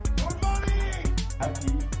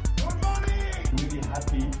happy, really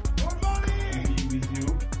happy to be with you,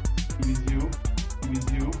 with you, with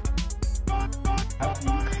you.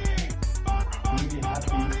 Happy, really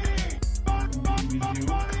happy to be with you,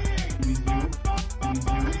 with you, with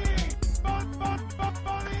you.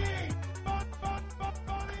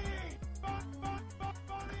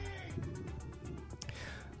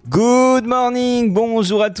 Good morning,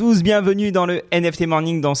 bonjour à tous, bienvenue dans le NFT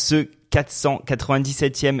Morning dans ce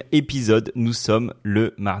 497e épisode. Nous sommes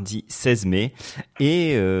le mardi 16 mai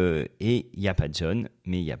et il n'y a pas de John,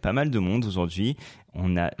 mais il y a pas mal de monde aujourd'hui.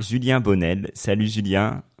 On a Julien Bonnel. Salut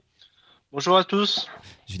Julien. Bonjour à tous.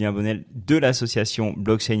 Julien Bonnel de l'association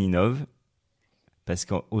Blockchain Innov. Parce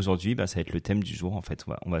qu'aujourd'hui, ça va être le thème du jour. En fait,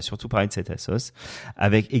 on va surtout parler de cette assoce.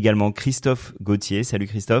 Avec également Christophe Gauthier. Salut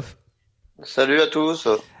Christophe. Salut à tous.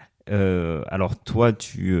 Alors toi,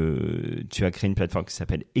 tu as créé une plateforme qui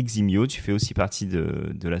s'appelle Eximio. Tu fais aussi partie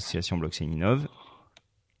de l'association Blockchain Innov.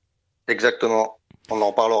 Exactement. On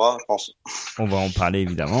en parlera, je pense. On va en parler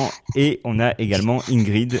évidemment. Et on a également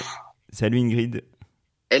Ingrid. Salut Ingrid.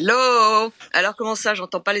 Hello. Alors comment ça,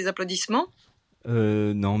 j'entends pas les applaudissements?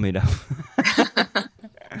 Non, mais là.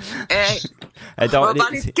 Attends, on va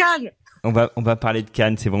parler de Cannes. On va parler de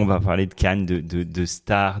Cannes, c'est bon, on va parler de Cannes, de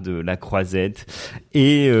Star, de la Croisette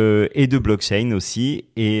et de blockchain aussi.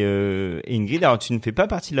 Et Ingrid, alors tu ne fais pas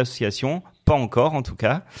partie de l'association, pas encore en tout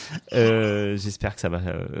cas. J'espère que ça va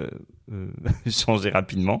changer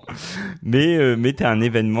rapidement. Mais t'as un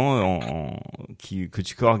événement que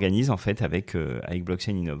tu co-organises en fait avec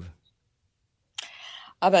Blockchain Innov.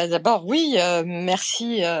 Ah d'abord oui,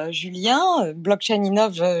 merci Julien. Blockchain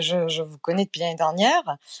Innov, je vous connais depuis l'année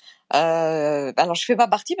dernière. Alors je fais pas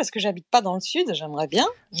partie parce que j'habite pas dans le sud, j'aimerais bien,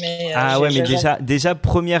 mais déjà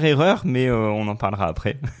première erreur, mais on en parlera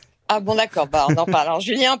après. Ah bon d'accord, on en parle. Alors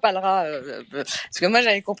Julien parlera parce que moi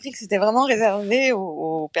j'avais compris que c'était vraiment réservé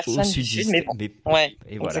aux personnes du sud, mais bon. Ouais,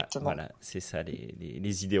 et voilà, c'est ça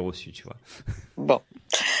les idées reçues, tu vois. Bon.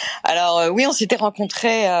 Alors oui, on s'était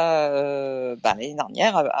rencontrés l'année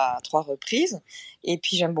dernière à 3 reprises. Et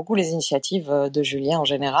puis j'aime beaucoup les initiatives de Julien en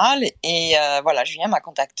général. Et voilà, Julien m'a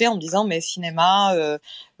contacté en me disant mais cinéma,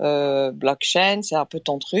 blockchain, c'est un peu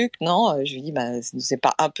ton truc, non? Je lui dis c'est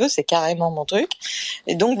pas un peu, c'est carrément mon truc.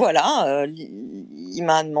 Et donc voilà, il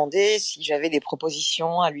m'a demandé si j'avais des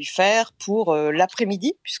propositions à lui faire pour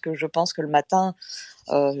l'après-midi, puisque je pense que le matin,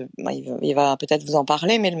 il va peut-être vous en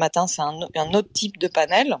parler, mais le matin c'est un autre type de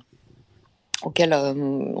panel auquel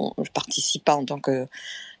je participe pas en tant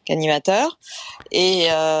qu'animateur. Et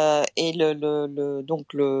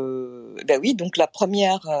donc la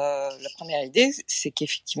première idée, c'est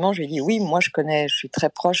qu'effectivement je lui ai dit oui, moi je suis très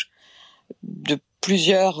proche de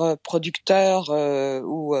plusieurs producteurs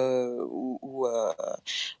ou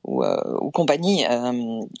compagnies,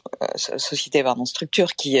 sociétés,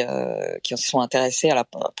 structures qui se sont intéressées à la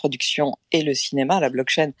production et le cinéma, à la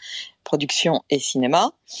blockchain production et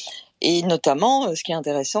cinéma. Et notamment, ce qui est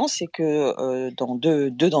intéressant, c'est que dans deux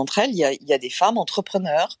d'entre elles, il y a des femmes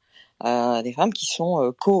entrepreneurs, des femmes qui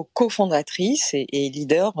sont cofondatrices et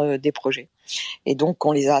leaders des projets. Et donc,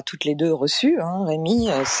 on les a toutes les deux reçues. Rémi,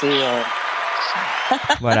 c'est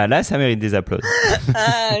voilà, là, ça mérite des applaudissements.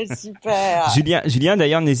 Ah, super. Julien,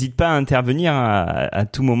 d'ailleurs, n'hésite pas à intervenir à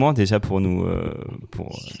tout moment déjà pour nous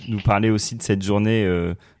parler aussi de cette journée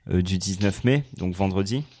du 19 mai, donc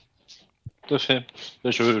vendredi. Tout à fait.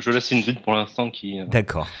 Je laisse Ingrid pour l'instant qui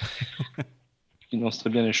D'accord. qui lance très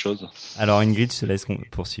bien les choses. Alors Ingrid, je te laisse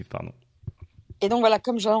poursuivre, pardon. Et donc voilà,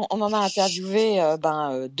 comme on en a interviewé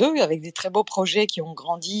deux avec des très beaux projets qui ont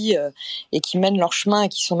grandi et qui mènent leur chemin et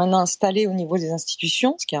qui sont maintenant installés au niveau des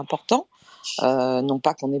institutions, ce qui est important. Non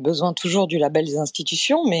pas qu'on ait besoin toujours du label des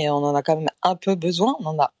institutions, mais on en a quand même un peu besoin, on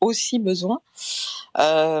en a aussi besoin.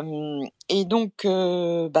 Et donc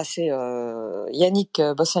c'est Yannick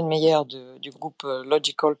Bossenmeyer du groupe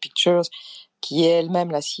Logical Pictures, qui est elle-même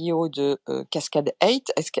la CEO de Cascade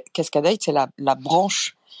 8. Cascade 8, c'est la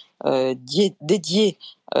branche dédiée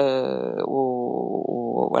à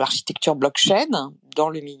l'architecture blockchain dans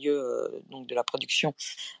le milieu donc de la production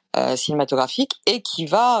cinématographique, et qui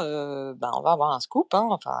va on va avoir un scoop,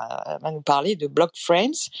 elle va nous parler de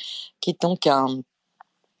Blockframes, qui est donc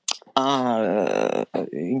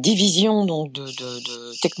une division donc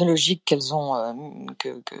de technologiques qu'elles ont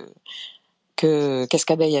que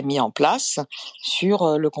Cascade a mis en place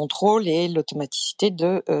sur le contrôle et l'automaticité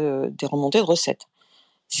des remontées de recettes.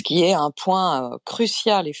 Ce qui est un point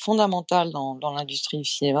crucial et fondamental dans l'industrie du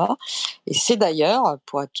cinéma. Et c'est d'ailleurs,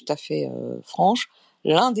 pour être tout à fait franche,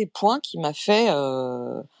 l'un des points qui m'a fait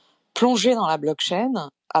plonger dans la blockchain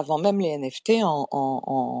avant même les NFT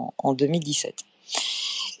en 2017.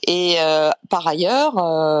 Et par ailleurs,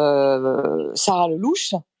 Sarah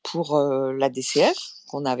Lelouch pour la DCF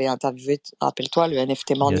qu'on avait interviewé, rappelle-toi, le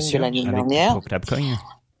NFT Bien Morning sûr, de l'année dernière pour Clapcoin.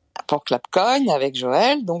 Pour Clapcoin avec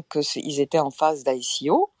Joël. Donc ils étaient en phase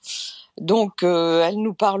d'ICO. Donc elle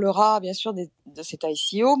nous parlera bien sûr de cet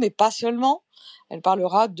ICO, mais pas seulement. Elle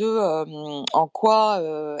parlera de en quoi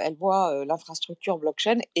elle voit l'infrastructure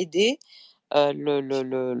blockchain aider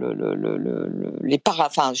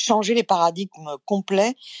changer les paradigmes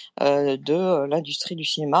complets de l'industrie du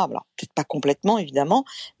cinéma. Alors peut-être pas complètement évidemment,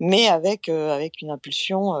 mais avec une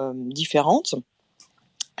impulsion différente.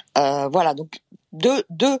 Voilà, donc deux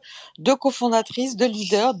cofondatrices, deux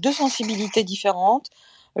leaders, deux sensibilités différentes.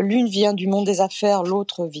 L'une vient du monde des affaires,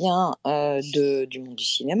 l'autre vient du monde du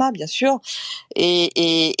cinéma, bien sûr.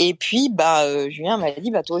 Et puis, Julien m'a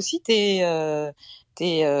dit, toi aussi, t'es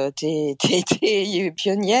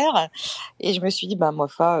pionnière. Et je me suis dit,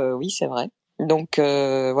 oui, c'est vrai. Donc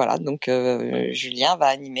voilà, Julien va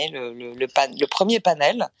animer le premier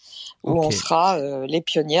panel où on sera les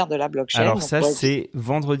pionnières de la blockchain. Alors donc, ça, c'est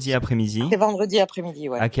vendredi après-midi. C'est vendredi après-midi,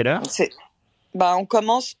 ouais. À quelle heure? On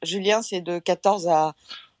commence, Julien, c'est de 14 à...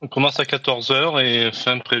 On commence à 14h et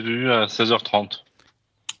fin prévue à 16h30.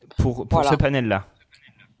 Pour ce panel-là?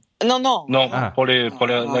 Non. Pour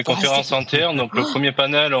la conférence entière. Donc le premier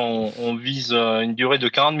panel, on vise une durée de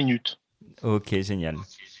 40 minutes. Ok, génial.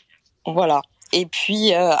 Voilà. Et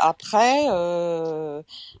puis après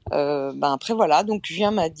voilà. Donc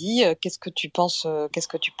Julien m'a dit qu'est-ce que tu penses, qu'est-ce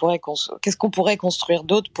qu'on pourrait construire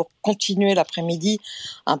d'autre pour continuer l'après-midi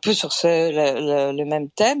un peu sur le même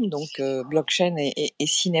thème, donc blockchain et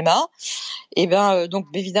cinéma. Et donc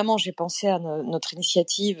évidemment j'ai pensé à notre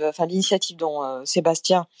initiative, l'initiative dont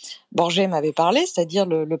Sébastien Borget m'avait parlé, c'est-à-dire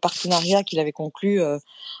le partenariat qu'il avait conclu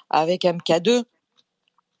avec MK2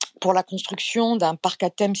 pour la construction d'un parc à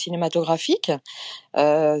thème cinématographique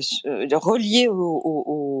relié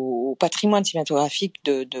au patrimoine cinématographique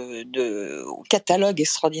au catalogue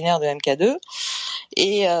extraordinaire de MK2.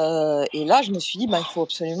 Et là, je me suis dit, il faut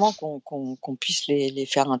absolument qu'on puisse les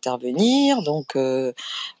faire intervenir. Donc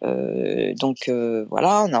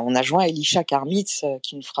voilà, on a joint Elisha Karmitz,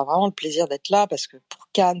 qui nous fera vraiment le plaisir d'être là, parce que pour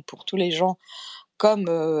Cannes, pour tous les gens comme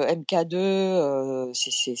MK2,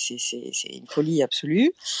 c'est une folie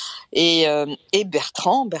absolue. Et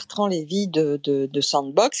Bertrand Lévy de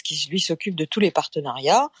Sandbox, qui lui s'occupe de tous les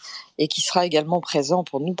partenariats et qui sera également présent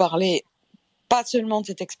pour nous parler pas seulement de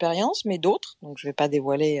cette expérience, mais d'autres. Donc je vais pas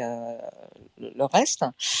dévoiler le reste.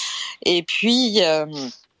 Et puis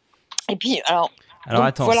alors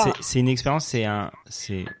attends, voilà. c'est une expérience, c'est un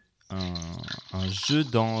jeu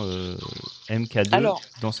dans MK2. Alors,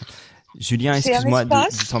 Julien, excuse-moi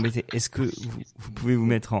de t'embêter. Est-ce que vous pouvez vous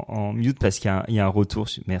mettre en mute parce qu'il y a un retour.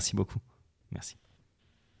 Merci beaucoup. Merci.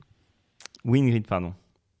 Oui, Ingrid, pardon.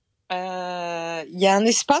 Il y a un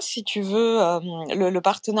espace, si tu veux, le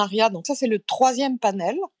partenariat. Donc ça, c'est le troisième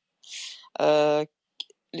panel. Le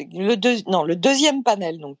deuxième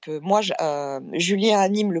panel. Donc moi, Julien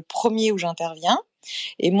anime le premier où j'interviens.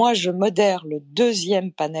 Et moi, je modère le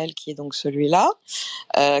deuxième panel, qui est donc celui-là,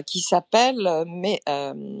 qui s'appelle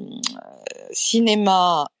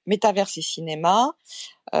cinéma, métaverse et cinéma.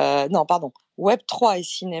 Web 3 et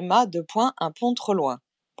cinéma, un pont trop loin.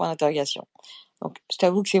 Point d'interrogation. Donc, je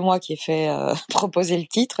t'avoue que c'est moi qui ai fait proposer le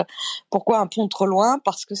titre. Pourquoi un pont trop loin?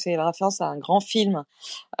 Parce que c'est la référence à un grand film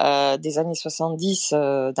des années 70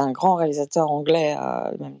 d'un grand réalisateur anglais,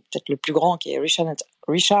 même peut-être le plus grand, qui est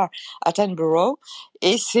Richard Attenborough.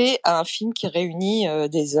 Et c'est un film qui réunit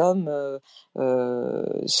des hommes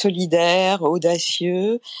solidaires,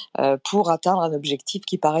 audacieux, pour atteindre un objectif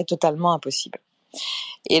qui paraît totalement impossible.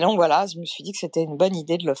 Et donc voilà, je me suis dit que c'était une bonne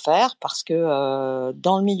idée de le faire, parce que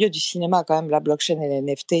dans le milieu du cinéma, quand même, la blockchain et les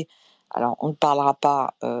NFT, alors on ne parlera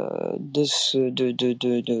pas de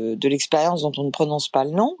l'expérience dont on ne prononce pas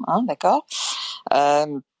le nom, hein, d'accord.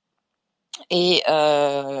 Tu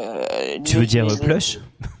veux dire plush?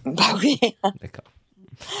 Bah oui. D'accord.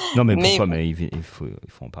 Non, mais pourquoi? Mais il faut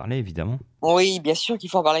en parler, évidemment. Oui, bien sûr qu'il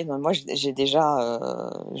faut en parler. Moi, j'ai déjà,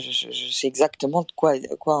 je sais exactement de quoi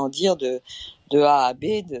en dire de A à B,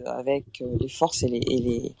 avec les forces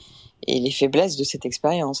et les faiblesses de cette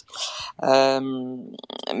expérience.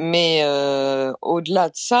 Mais au-delà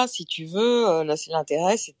de ça, si tu veux, là,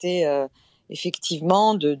 l'intérêt, c'était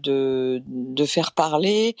effectivement de faire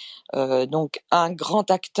parler donc un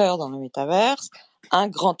grand acteur dans le métaverse, un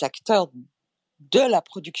grand acteur de la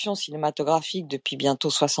production cinématographique depuis bientôt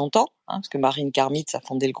 60 ans, parce que Marine Karmitz a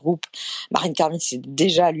fondé le groupe. Marine Karmitz est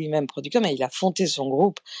déjà lui-même producteur, mais il a fondé son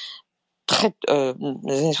groupe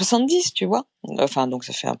des années 70, tu vois. Enfin, donc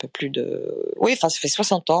ça fait un peu plus de... Oui, enfin, ça fait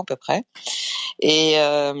 60 ans à peu près. Et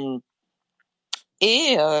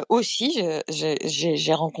aussi,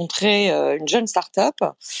 j'ai rencontré une jeune start-up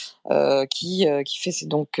qui fait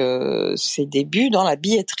ses débuts dans la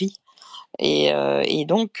billetterie. Et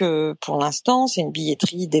donc, pour l'instant, c'est une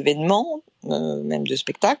billetterie d'événements, même de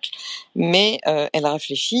spectacles, mais elle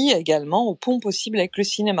réfléchit également aux ponts possibles avec le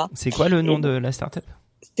cinéma. C'est quoi le nom de la startup?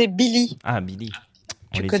 C'est Billy. Ah, Billy.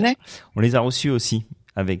 Tu connais? On les a reçus aussi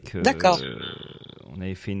avec. D'accord. On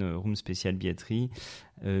avait fait une room spéciale billetterie,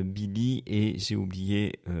 Billy et j'ai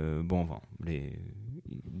oublié les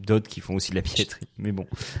d'autres qui font aussi de la billetterie. Mais bon,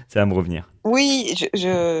 ça va me revenir. Oui,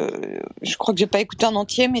 je crois que j'ai pas écouté en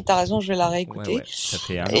entier, mais t'as raison, je vais la réécouter. Ouais. Ça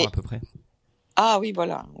fait un an à peu près. Ah oui,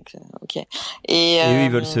 voilà. Donc, ok. Et eux, ils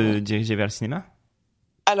veulent se diriger vers le cinéma?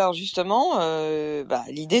 Alors justement,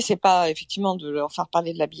 l'idée c'est pas effectivement de leur faire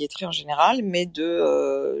parler de la billetterie en général, mais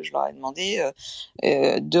je leur ai demandé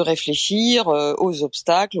de réfléchir aux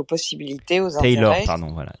obstacles, aux possibilités, aux intérêts.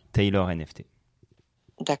 Taylor NFT.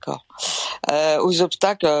 D'accord. Aux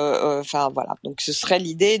obstacles, voilà. Donc ce serait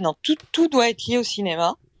l'idée. Non, tout doit être lié au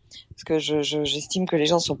cinéma, parce que j'estime que les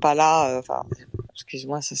gens sont pas là.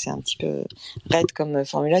 Excuse-moi, ça c'est un petit peu raide comme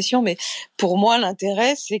formulation, mais pour moi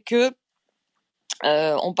l'intérêt c'est que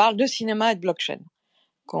on parle de cinéma et de blockchain.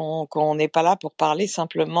 Qu'on n'est pas là pour parler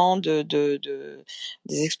simplement des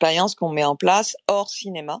expériences qu'on met en place hors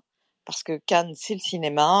cinéma, parce que Cannes c'est le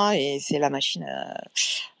cinéma et c'est la machine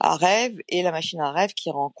à rêve, et la machine à rêve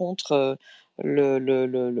qui rencontre le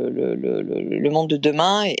monde de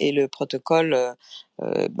demain et le protocole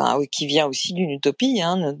qui vient aussi d'une utopie,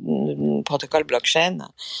 hein, le protocole blockchain,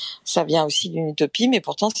 ça vient aussi d'une utopie, mais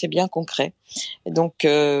pourtant c'est bien concret. Et donc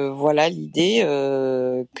voilà l'idée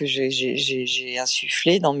que j'ai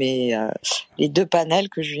insufflée dans les deux panels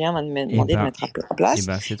que Julien m'a demandé de mettre en place.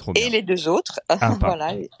 C'est trop bien. Et les deux autres,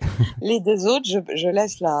 voilà, les deux autres, je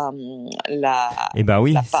laisse la.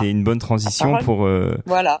 Oui, c'est une bonne transition pour.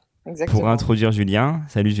 Voilà. Exactement. Pour introduire Julien.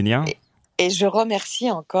 Salut Julien. Et je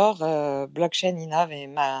remercie encore Blockchain Innov et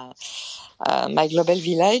My Global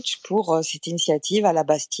Village pour cette initiative à la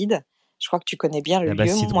Bastide. Je crois que tu connais bien le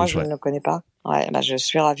lieu. Moi, je ne le connais pas. Ouais, je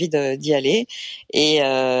suis ravie d'y aller. Et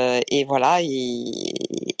voilà. Et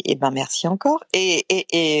merci encore.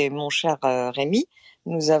 Et mon cher Rémi,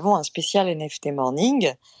 nous avons un spécial NFT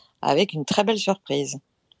Morning avec une très belle surprise.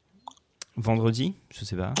 Vendredi, je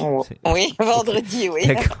sais pas. Oui, vendredi, oui.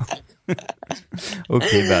 D'accord. Ok,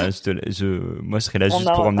 moi je serai là juste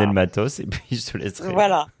pour emmener le matos et puis je te laisserai.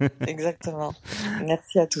 Voilà, exactement.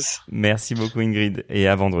 Merci à tous. Merci beaucoup Ingrid et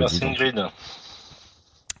à vendredi. Merci Ingrid.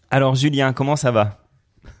 Alors Julien, comment ça va?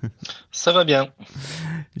 Ça va bien.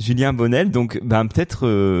 Julien Bonnel, donc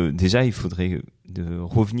peut-être déjà il faudrait de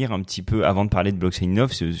revenir un petit peu avant de parler de Blockchain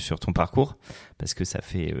Innov sur ton parcours, parce que ça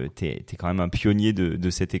fait t'es quand même un pionnier de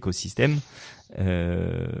cet écosystème,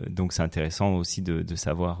 donc c'est intéressant aussi de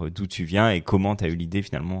savoir d'où tu viens et comment tu as eu l'idée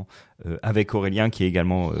finalement avec Aurélien qui est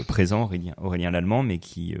également présent, Aurélien Lallemand, mais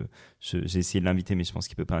qui j'ai essayé de l'inviter mais je pense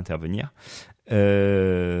qu'il peut pas intervenir.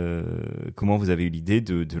 Comment vous avez eu l'idée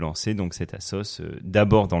de lancer donc cette assos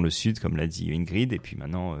d'abord dans le sud comme l'a dit Ingrid et puis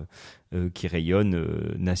maintenant qui rayonne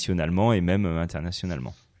nationalement et même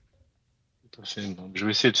internationalement. Tout à fait. Donc, je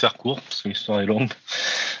vais essayer de faire court parce que l'histoire est longue.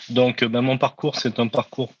 Donc mon parcours, c'est un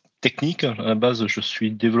parcours technique. À la base, je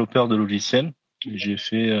suis développeur de logiciels. J'ai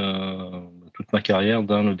fait toute ma carrière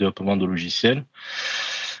dans le développement de logiciels.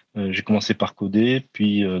 J'ai commencé par coder,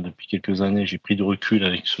 puis depuis quelques années, j'ai pris de recul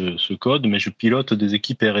avec ce code, mais je pilote des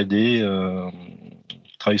équipes R&D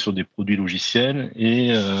qui travaillent sur des produits logiciels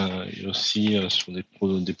et aussi sur je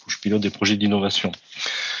pilote des projets d'innovation.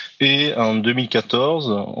 Et en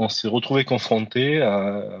 2014, on s'est retrouvé confronté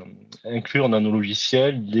à inclure dans nos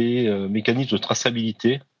logiciels des mécanismes de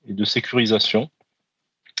traçabilité et de sécurisation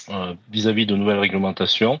vis-à-vis de nouvelles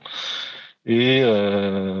réglementations. Et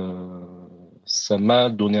ça m'a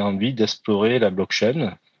donné envie d'explorer la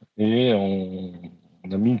blockchain et on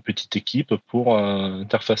a mis une petite équipe pour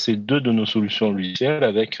interfacer deux de nos solutions logicielles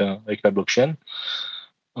avec la blockchain.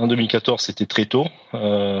 En 2014, c'était très tôt.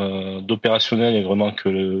 D'opérationnel, il y a vraiment que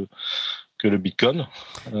le Bitcoin.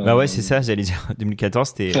 Ouais, c'est ça, j'allais dire.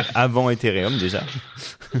 2014, c'était avant Ethereum déjà.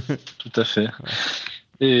 Tout à fait.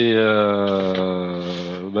 Et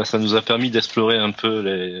ça nous a permis d'explorer un peu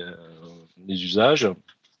les usages.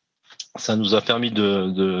 Ça nous a permis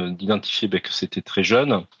d'identifier que c'était très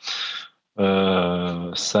jeune.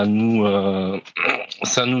 Ça nous a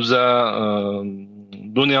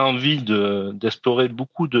donné envie d'explorer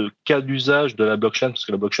beaucoup de cas d'usage de la blockchain, parce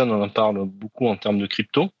que la blockchain, on en parle beaucoup en termes de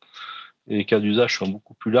crypto. et les cas d'usage sont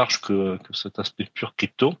beaucoup plus larges que cet aspect pur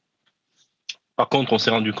crypto. Par contre, on s'est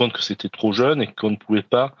rendu compte que c'était trop jeune et qu'on ne pouvait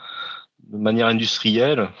pas, de manière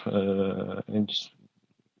industrielle,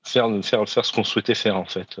 faire ce qu'on souhaitait faire en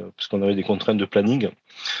fait, parce qu'on avait des contraintes de planning.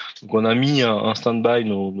 Donc on a mis en stand-by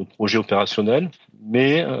nos projets opérationnels,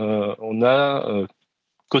 mais on a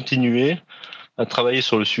continué à travailler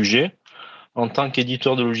sur le sujet. En tant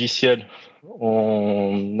qu'éditeur de logiciels,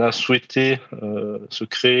 on a souhaité se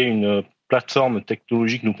créer une plateforme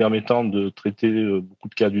technologique nous permettant de traiter beaucoup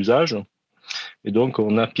de cas d'usage. Et donc,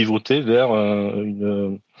 on a pivoté vers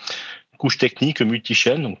une couche technique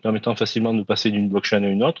multi-chaîne, donc permettant facilement de passer d'une blockchain à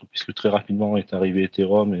une autre, puisque très rapidement est arrivé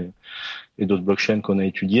Ethereum et d'autres blockchains qu'on a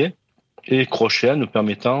étudiées, et cross-chain nous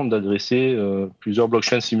permettant d'adresser plusieurs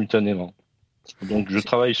blockchains simultanément. Donc, je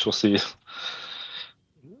travaille sur ces...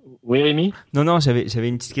 Oui, Rémi ? Non, j'avais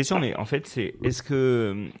une petite question, mais en fait, est-ce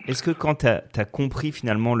que quand t'as compris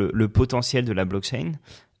finalement le potentiel de la blockchain,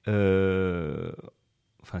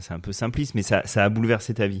 enfin, c'est un peu simpliste, mais ça a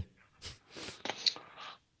bouleversé ta vie?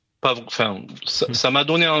 Ça m'a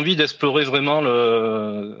donné envie d'explorer vraiment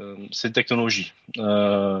ces technologies.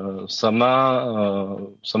 Ça m'a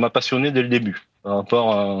passionné dès le début par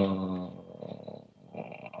rapport à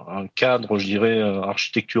un cadre, je dirais,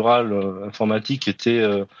 architectural, informatique qui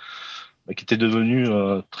était devenu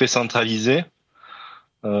très centralisé,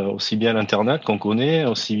 aussi bien l'Internet qu'on connaît,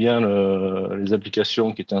 aussi bien les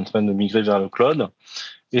applications qui étaient en train de migrer vers le cloud.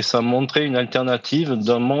 Et ça montrait une alternative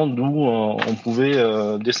d'un monde où on pouvait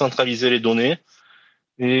décentraliser les données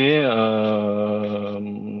et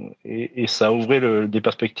ça ouvrait des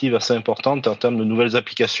perspectives assez importantes en termes de nouvelles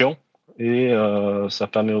applications. Et ça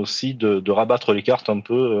permet aussi de rabattre les cartes un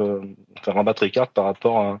peu, rabattre les cartes par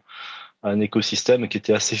rapport à un écosystème qui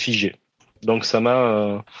était assez figé. Donc ça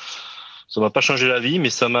m'a pas changé la vie,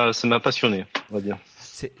 mais ça m'a passionné, on va dire.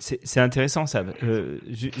 C'est intéressant ça.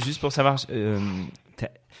 Juste pour savoir,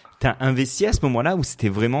 t'as investi à ce moment-là ou c'était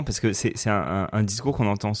vraiment parce que c'est un discours qu'on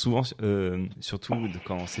entend souvent, surtout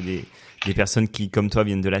quand c'est des personnes qui, comme toi,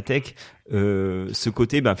 viennent de la tech. Ce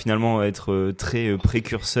côté, finalement, être très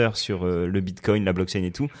précurseur sur le Bitcoin, la blockchain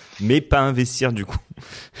et tout, mais pas investir du coup.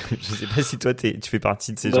 Je sais pas si toi tu fais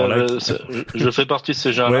partie de ces gens-là. Je fais partie de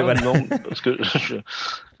ces gens-là, ouais, voilà. non, parce que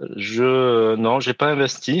non, j'ai pas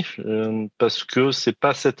investi parce que c'est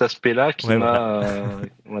pas cet aspect-là qui m'a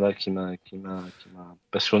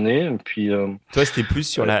passionné. Et puis toi, c'était plus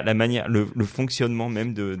sur la manière, le fonctionnement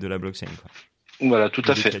même de la blockchain, quoi. Voilà, tout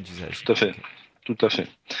à fait. Tout à fait.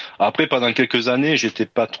 Après, pendant quelques années, j'étais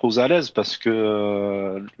pas trop à l'aise parce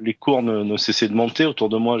que les cours ne cessaient de monter autour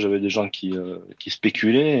de moi. J'avais des gens qui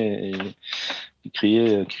spéculaient et qui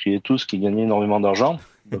criaient tous, qui gagnaient énormément d'argent.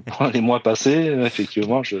 Pendant les mois passés,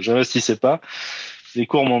 effectivement, je n'investissais pas. Les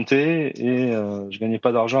cours montaient et je gagnais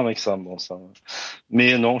pas d'argent avec ça. Bon, ça.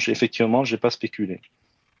 Mais non, effectivement, j'ai pas spéculé.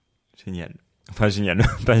 Génial. Enfin génial,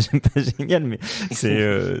 pas génial, mais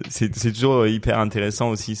c'est toujours hyper intéressant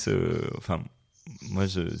aussi moi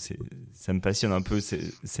ça me passionne un peu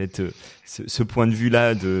ce point de vue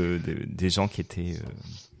là des gens qui étaient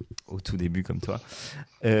au tout début comme toi.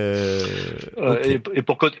 Okay. Et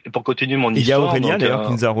pour continuer mon histoire, il y a Aurélien d'ailleurs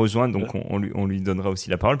qui nous a rejoint, donc on lui donnera aussi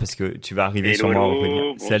la parole parce que tu vas arriver sur moi,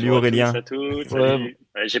 Aurélien. Salut Aurélien. Salut.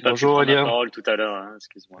 J'ai pas pu prendre la parole tout à l'heure, hein,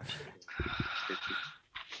 excuse-moi.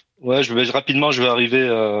 Ouais, je vais arriver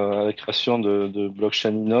à la création de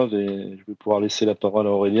Blockchain Innov et je vais pouvoir laisser la parole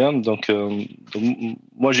à Aurélien. Donc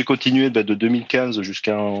moi, j'ai continué de 2015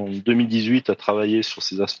 jusqu'en 2018 à travailler sur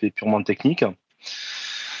ces aspects purement techniques.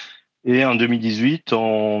 Et en 2018,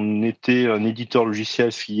 on était un éditeur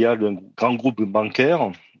logiciel filiale d'un grand groupe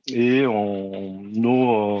bancaire et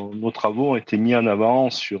nos travaux ont été mis en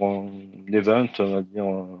avant sur un event, on va dire,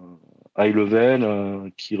 high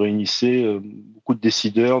level qui réunissait beaucoup de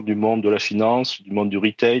décideurs du monde de la finance, du monde du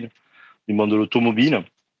retail, du monde de l'automobile.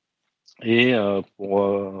 Et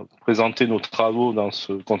pour présenter nos travaux dans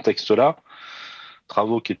ce contexte-là,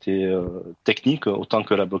 travaux qui étaient techniques autant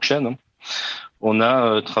que la blockchain, on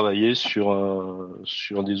a travaillé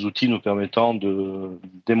sur des outils nous permettant de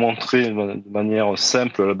démontrer de manière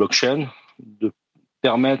simple la blockchain, de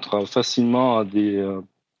permettre facilement à des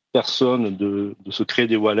personnes de se créer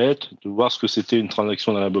des wallets, de voir ce que c'était une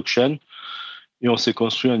transaction dans la blockchain. Et on s'est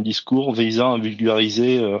construit un discours visant à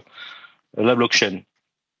vulgariser la blockchain.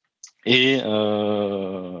 Et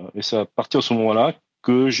c'est à partir de ce moment-là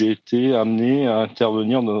que j'ai été amené à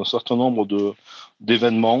intervenir dans un certain nombre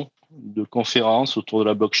d'événements, de conférences autour de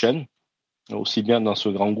la blockchain, aussi bien dans ce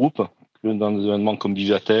grand groupe que dans des événements comme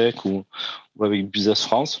Vivatech ou avec Business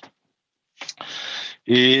France.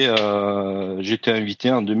 Et j'étais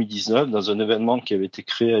invité en 2019 dans un événement qui avait été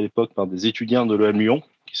créé à l'époque par des étudiants de l'EM Lyon,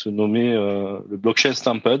 qui se nommait le Blockchain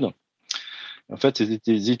Stampede. En fait,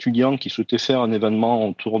 c'était des étudiants qui souhaitaient faire un événement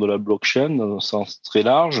autour de la blockchain dans un sens très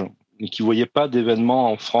large, et qui voyaient pas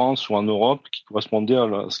d'événement en France ou en Europe qui correspondait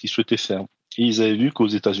à ce qu'ils souhaitaient faire. Et ils avaient vu qu'aux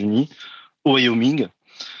États-Unis, au Wyoming,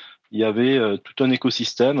 il y avait tout un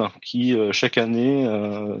écosystème qui, chaque année,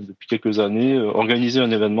 depuis quelques années, organisait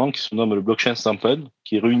un événement qui se nomme le Blockchain Stampede,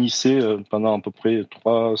 qui réunissait pendant à peu près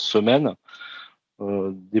 3 semaines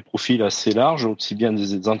des profils assez larges, aussi bien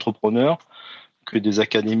des entrepreneurs que des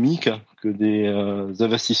académiques, que des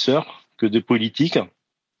investisseurs, que des politiques.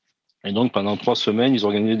 Et donc, pendant 3 semaines, ils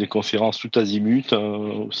organisaient des conférences tout azimut,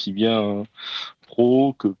 aussi bien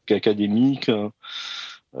pro qu'académiques,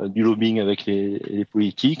 du lobbying avec les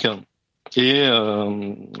politiques. Et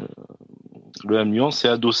le M Lyon s'est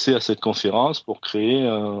adossé à cette conférence pour créer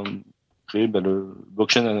le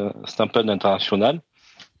Blockchain Stampede international.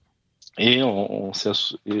 Et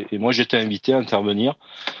moi, j'étais invité à intervenir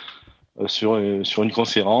sur une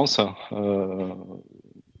conférence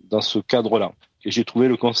dans ce cadre-là. Et j'ai trouvé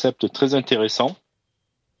le concept très intéressant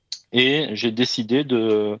et j'ai décidé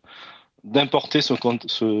d'importer ce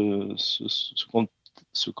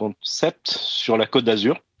concept sur la Côte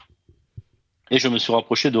d'Azur. Et je me suis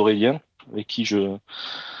rapproché d'Aurélien, avec qui je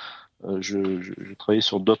travaillais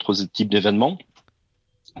sur d'autres types d'événements.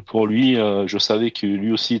 Pour lui, je savais que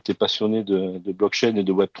lui aussi était passionné de blockchain et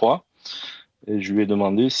de Web3. Et je lui ai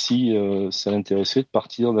demandé si ça l'intéressait de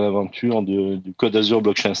partir dans l'aventure du Côte d'Azur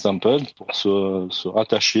Blockchain Stampede pour se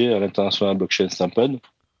rattacher à l'international Blockchain Stampede.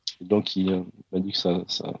 Et donc, il m'a dit que ça...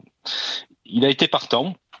 Il a été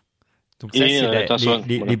partant. Donc ça, c'est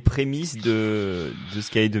les prémices de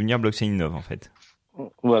ce qui allait devenir Blockchain Innov, en fait.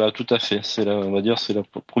 Voilà, tout à fait. C'est le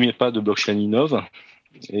premier pas de Blockchain Innov.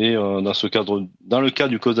 Et dans le cadre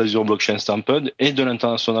du Côte d'Azur Blockchain Stampede et de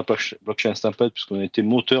l'international Blockchain Stampede, puisqu'on a été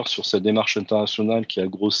moteur sur cette démarche internationale qui a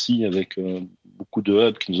grossi avec beaucoup de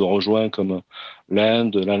hubs qui nous ont rejoints comme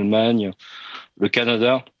l'Inde, l'Allemagne, le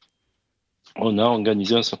Canada. On a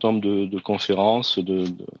organisé un certain nombre de conférences, de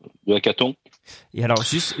hackathons. Et alors,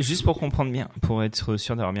 juste pour comprendre bien, pour être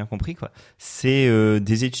sûr d'avoir bien compris, quoi, c'est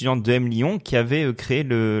des étudiants de M Lyon qui avaient créé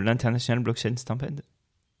l'International Blockchain Stampede.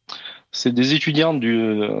 C'est des étudiants du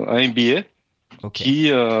MBA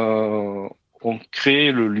qui ont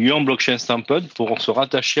créé le Lyon Blockchain Stampede pour se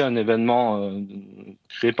rattacher à un événement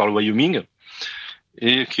créé par le Wyoming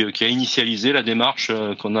et qui a initialisé la démarche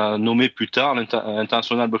qu'on a nommée plus tard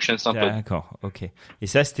l'International Blockchain Stampede. D'accord, ok. Et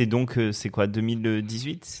ça, c'était donc, c'est quoi,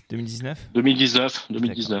 2018, 2019 2019.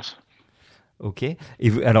 Ok. Et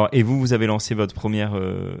vous avez lancé votre première...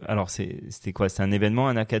 alors, c'était quoi? C'est un événement,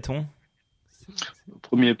 un hackathon?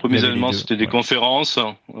 Premier événement, c'était des conférences.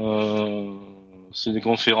 C'est des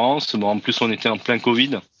conférences. Bon, en plus, on était en plein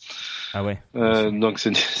Covid. Ah ouais. Donc,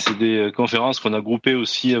 c'est des conférences qu'on a groupées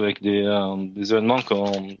aussi avec des événements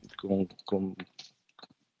qu'on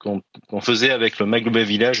faisait avec le My Global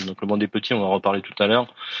Village, donc le monde des petits, on va en reparler tout à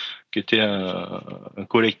l'heure, qui était un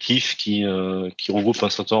collectif qui regroupe un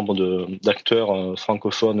certain nombre d'acteurs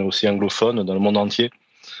francophones et aussi anglophones dans le monde entier.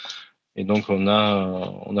 Et donc on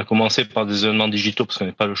a commencé par des événements digitaux parce qu'on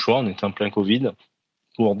n'avait pas le choix, on était en plein Covid,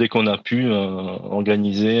 pour dès qu'on a pu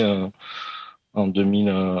organiser en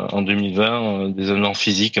 2020 des événements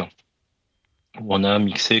physiques où on a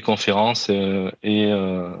mixé conférences et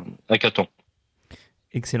hackathon.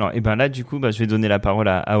 Excellent. Et ben là du coup je vais donner la parole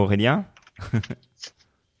à Aurélien.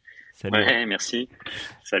 Salut. Ouais, merci.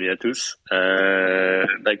 Salut à tous.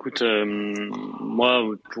 Écoute, moi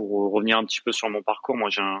pour revenir un petit peu sur mon parcours, moi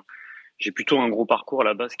j'ai plutôt un gros parcours à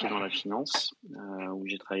la base qui est dans la finance, où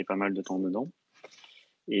j'ai travaillé pas mal de temps dedans.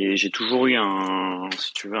 Et j'ai toujours eu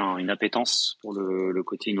une appétence pour le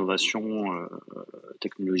côté innovation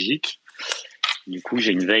technologique. Du coup,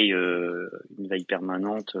 j'ai une veille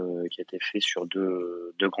permanente qui a été faite sur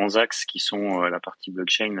deux grands axes qui sont la partie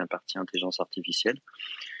blockchain, la partie intelligence artificielle,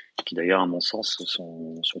 qui d'ailleurs, à mon sens,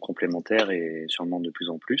 sont complémentaires et sûrement de plus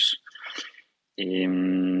en plus. Et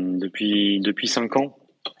depuis 5 ans,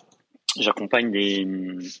 j'accompagne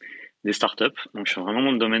des startups, donc je suis vraiment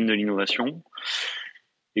dans le domaine de l'innovation.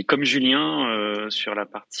 Et comme Julien, sur la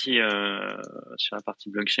partie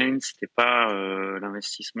blockchain, c'était pas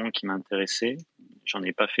l'investissement qui m'intéressait. J'en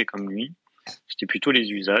ai pas fait comme lui. C'était plutôt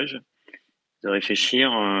les usages, de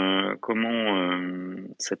réfléchir comment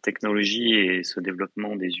cette technologie et ce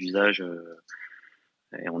développement des usages,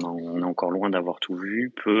 et on est encore loin d'avoir tout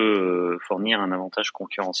vu, peut fournir un avantage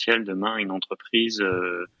concurrentiel demain à une entreprise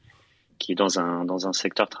qui est dans un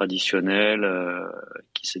secteur traditionnel,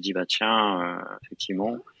 qui se dit tiens,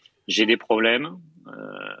 effectivement, j'ai des problèmes,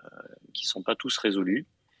 qui sont pas tous résolus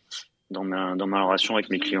dans ma relation avec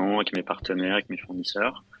mes clients, avec mes partenaires, avec mes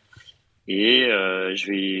fournisseurs. Et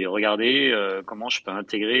je vais regarder comment je peux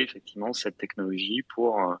intégrer effectivement cette technologie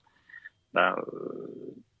pour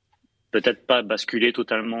peut-être pas basculer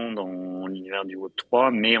totalement dans l'univers du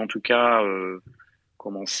Web3, mais en tout cas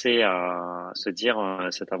commencer à se dire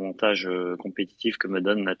cet avantage compétitif que me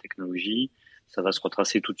donne la technologie, ça va se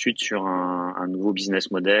retracer tout de suite sur un nouveau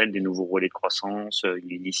business model, des nouveaux relais de croissance,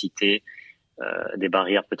 une unicité, des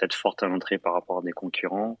barrières peut-être fortes à l'entrée par rapport à des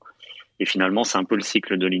concurrents. Et finalement, c'est un peu le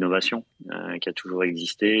cycle de l'innovation qui a toujours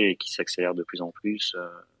existé et qui s'accélère de plus en plus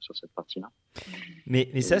sur cette partie-là.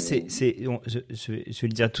 Mais ça, je vais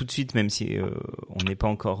le dire tout de suite, même si on n'est pas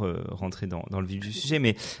encore rentré dans le vif du sujet,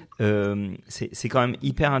 mais c'est quand même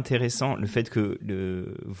hyper intéressant le fait que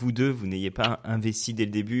vous deux, vous n'ayez pas investi dès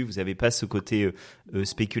le début, vous n'avez pas ce côté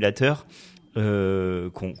spéculateur.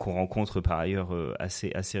 Qu'on rencontre par ailleurs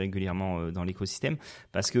assez régulièrement dans l'écosystème,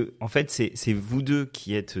 parce que en fait c'est vous deux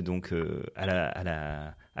qui êtes donc à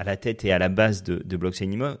la tête et à la base de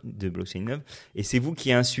Blockchain Innov, et c'est vous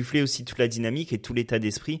qui insufflez aussi toute la dynamique et tout l'état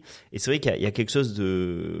d'esprit. Et c'est vrai qu'il y a quelque chose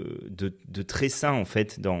de très sain en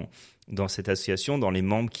fait dans cette association, dans les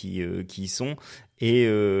membres qui y sont. Et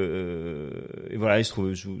voilà,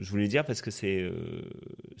 je voulais dire parce que c'est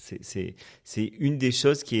une des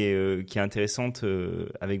choses qui est intéressante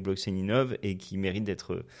avec Blockchain Innov et qui mérite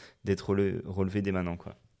d'être relevée dès maintenant,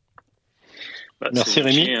 quoi. Merci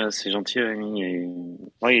Rémi. C'est gentil Rémi. Et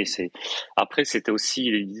oui, après c'était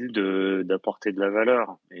aussi l'idée d'apporter de la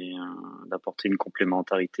valeur et d'apporter une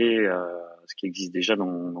complémentarité à ce qui existe déjà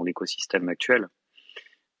dans l'écosystème actuel.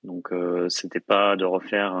 Donc c'était pas de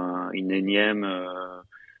refaire une énième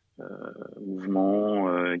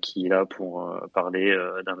mouvement qui est là pour parler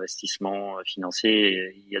d'investissement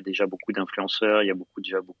financier. Il y a déjà beaucoup d'influenceurs, il y a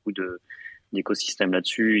déjà beaucoup d'écosystèmes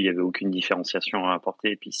là-dessus. Il y avait aucune différenciation à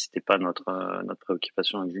apporter. Et puis c'était pas notre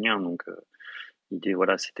préoccupation avec Julien. Donc l'idée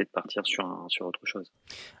c'était de partir sur autre chose.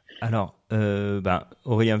 Alors,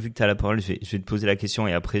 Aurélien, vu que tu as la parole, je vais te poser la question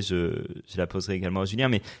et après je la poserai également à Julien.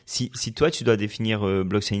 Mais si toi, tu dois définir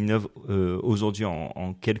Blockchain Innov aujourd'hui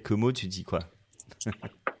en quelques mots, tu dis quoi?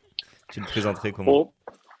 Tu le présenterais comment?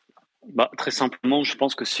 Très simplement, je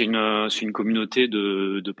pense que c'est une communauté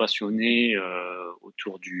de passionnés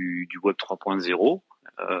autour du Web 3.0,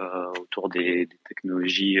 autour des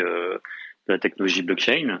technologies, de la technologie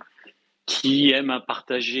blockchain, qui aiment à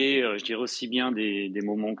partager, je dirais aussi bien des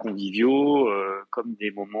moments conviviaux comme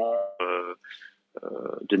des moments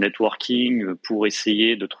de networking pour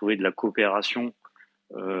essayer de trouver de la coopération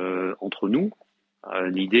entre nous.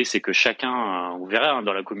 L'idée, c'est que chacun, on verra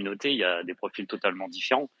dans la communauté, il y a des profils totalement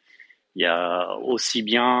différents. Il y a aussi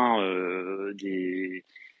bien des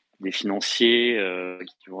financiers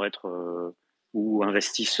qui vont être ou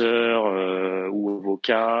investisseurs ou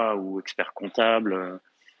avocats ou experts comptables.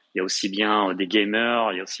 Il y a aussi bien des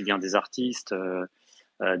gamers, il y a aussi bien des artistes,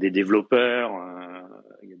 des développeurs,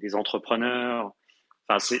 il y a des entrepreneurs.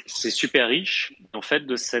 Enfin, c'est super riche. En fait,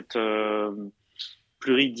 de cette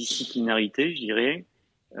pluridisciplinarité, je dirais,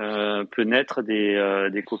 peut naître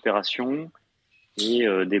des coopérations et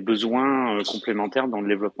des besoins complémentaires dans le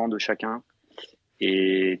développement de chacun.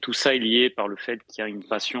 Et tout ça est lié par le fait qu'il y a une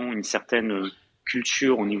passion, une certaine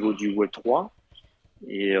culture au niveau du Web3.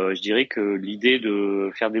 Et je dirais que l'idée de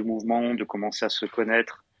faire des mouvements, de commencer à se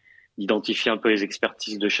connaître, d'identifier un peu les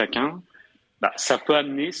expertises de chacun, ça peut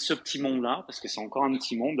amener ce petit monde-là, parce que c'est encore un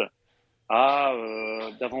petit monde, à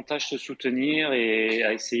davantage se soutenir et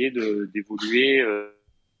à essayer d'évoluer.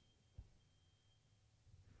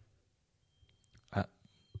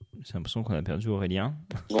 J'ai l'impression qu'on a perdu Aurélien.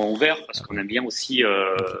 Ouvert, parce qu'on aime bien aussi...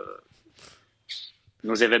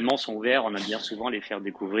 nos événements sont ouverts, on aime bien souvent les faire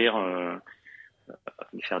découvrir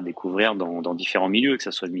dans différents milieux, que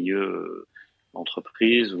ce soit le milieu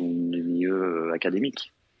d'entreprise ou le milieu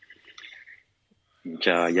académique. Donc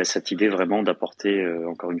il y a cette idée vraiment d'apporter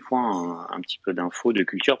encore une fois un petit peu d'infos, de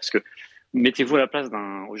culture, parce que mettez-vous à la place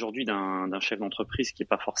aujourd'hui d'un chef d'entreprise qui n'est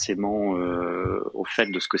pas forcément au fait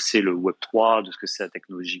de ce que c'est le Web3, de ce que c'est la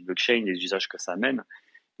technologie blockchain, des usages que ça amène.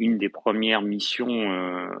 Une des premières missions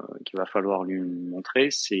qu'il va falloir lui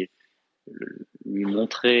montrer, c'est lui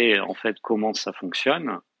montrer en fait comment ça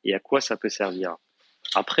fonctionne et à quoi ça peut servir.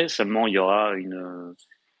 Après seulement il y aura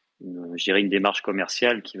je dirais une démarche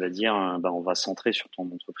commerciale qui va dire on va centrer sur ton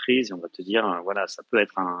entreprise et on va te dire voilà, ça peut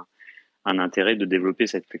être un intérêt de développer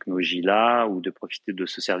cette technologie là ou de profiter de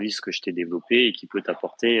ce service que je t'ai développé et qui peut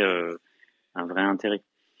t'apporter un vrai intérêt.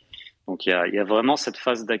 Donc il y a vraiment cette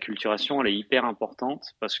phase d'acculturation, elle est hyper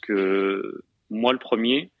importante parce que moi le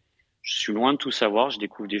premier, je suis loin de tout savoir, je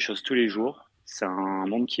découvre des choses tous les jours. c'est un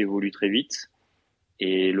monde qui évolue très vite.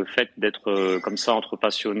 Et le fait d'être comme ça entre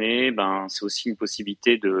passionnés, c'est aussi une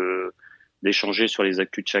possibilité d'échanger sur les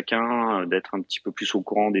actus de chacun, d'être un petit peu plus au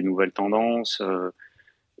courant des nouvelles tendances.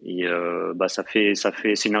 C'est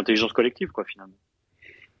une intelligence collective, quoi, finalement.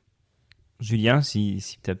 Julien, si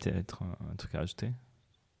tu as peut-être un truc à rajouter.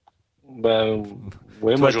 Moi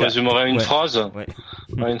je résumerais une phrase. Ouais.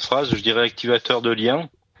 Une phrase, je dirais activateur de liens,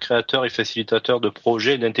 créateur et facilitateur de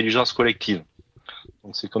projets d'intelligence collective.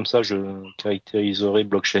 Donc c'est comme ça que je caractériserai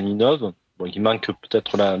Blockchain Innov. Bon, il manque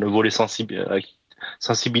peut-être le volet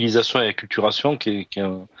sensibilisation et acculturation qui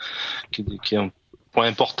est un point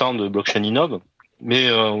important de Blockchain Innov. Mais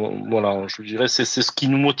je dirais c'est ce qui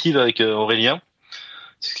nous motive avec Aurélien.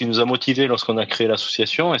 C'est ce qui nous a motivé lorsqu'on a créé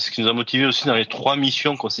l'association et ce qui nous a motivé aussi dans les 3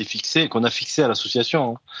 missions qu'on s'est fixées et qu'on a fixées à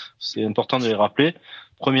l'association. C'est important de les rappeler.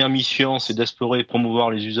 Première mission, c'est d'explorer et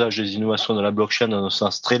promouvoir les usages et les innovations de la blockchain dans un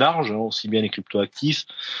sens très large, aussi bien les cryptoactifs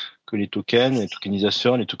que les tokens, les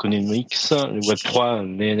tokenisations, les tokenomics, les Web3,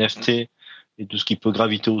 les NFT et tout ce qui peut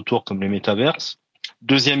graviter autour comme les métaverses.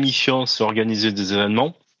 Deuxième mission, c'est organiser des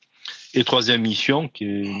événements. Et troisième mission, qui est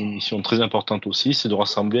une mission très importante aussi, c'est de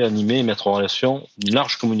rassembler, animer et mettre en relation une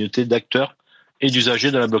large communauté d'acteurs et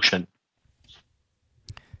d'usagers de la blockchain.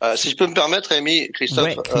 Si je peux me permettre, Rémi,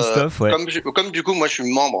 Christophe, ouais. Comme du coup, moi, je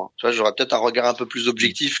suis membre, tu vois, j'aurais peut-être un regard un peu plus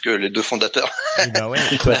objectif que les 2 fondateurs.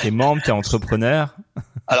 Toi, t'es membre, t'es entrepreneur.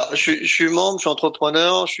 Alors, je suis membre, je suis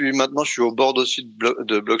entrepreneur, je suis au board aussi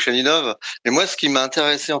de Blockchain Innov. Mais moi, ce qui m'a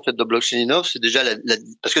intéressé, en fait, de Blockchain Innov, c'est déjà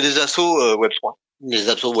parce que des assos Web3. Les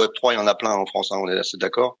assos Web3, il y en a plein en France, on est assez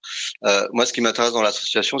d'accord. Moi, ce qui m'intéresse dans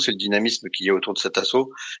l'association, c'est le dynamisme qu'il y a autour de cet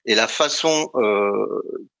asso et la façon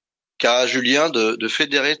qu'a Julien de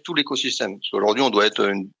fédérer tout l'écosystème. Parce qu'aujourd'hui, on doit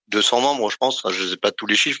être 200 membres, je pense. Enfin, je sais pas tous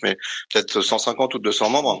les chiffres, mais peut-être 150 ou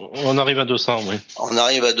 200 membres. On arrive à 200, oui. On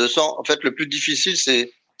arrive à 200. En fait, le plus difficile,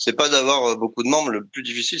 c'est pas d'avoir beaucoup de membres. Le plus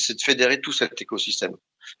difficile, c'est de fédérer tout cet écosystème.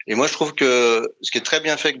 Et moi, je trouve que ce qui est très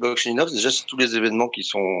bien fait avec Blockchain Innov, déjà, c'est tous les événements qui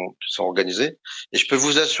sont organisés. Et je peux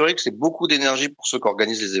vous assurer que c'est beaucoup d'énergie pour ceux qui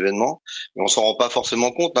organisent les événements. Et on s'en rend pas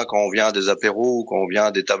forcément compte, quand on vient à des apéros ou quand on vient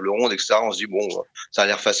à des tables rondes, etc. On se dit, bon, ça a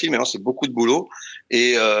l'air facile, mais non, c'est beaucoup de boulot.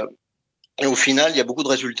 Et au final, il y a beaucoup de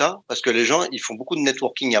résultats parce que les gens, ils font beaucoup de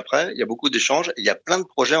networking après. Il y a beaucoup d'échanges. Et il y a plein de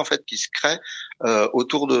projets, en fait, qui se créent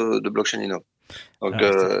autour de Blockchain Innov. Donc,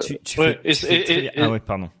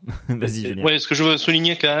 pardon. Vas-y, Julien. Ouais, ce que je veux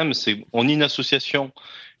souligner quand même, c'est on est une association.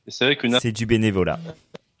 Et c'est vrai c'est du bénévolat.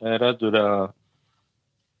 Elle a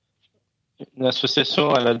une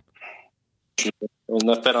association, elle a un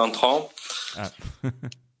appel entrant.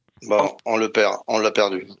 Bon, on l'a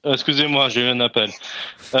perdu. Excusez-moi, j'ai eu un appel.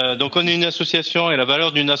 Donc on est une association et la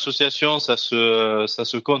valeur d'une association, ça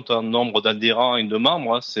se compte en nombre d'adhérents et de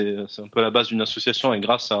membres. C'est un peu la base d'une association et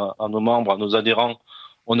grâce à nos membres, à nos adhérents,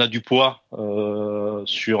 on a du poids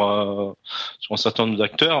sur un certain nombre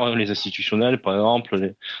d'acteurs, les institutionnels par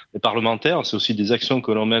exemple, les parlementaires. C'est aussi des actions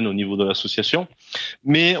que l'on mène au niveau de l'association.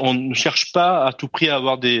 Mais on ne cherche pas à tout prix à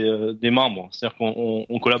avoir des membres. C'est-à-dire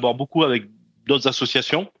qu'on collabore beaucoup avec d'autres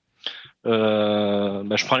associations.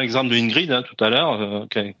 Je prends l'exemple de Ingrid tout à l'heure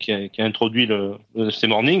qui a introduit le NFT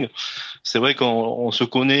Morning. C'est vrai qu'on se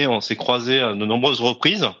connaît, on s'est croisés à de nombreuses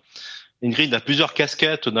reprises. Ingrid a plusieurs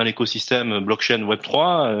casquettes dans l'écosystème blockchain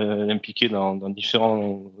Web3, elle est impliquée dans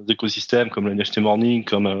différents écosystèmes comme le NFT Morning,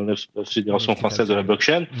 comme la Fédération française de la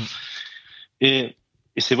blockchain. Et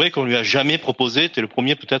c'est vrai qu'on lui a jamais proposé, t'es le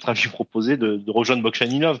premier peut-être à lui proposer de rejoindre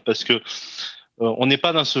Blockchain Innov parce que on n'est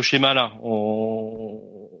pas dans ce schéma-là.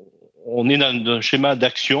 On est dans un schéma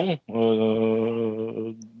d'action,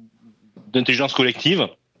 d'intelligence collective,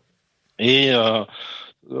 et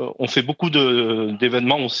on fait beaucoup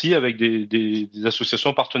d'événements aussi avec des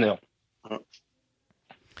associations partenaires.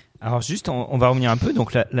 Alors juste, on va revenir un peu.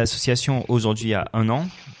 Donc l'association aujourd'hui a 1 an.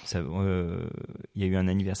 Il y a eu un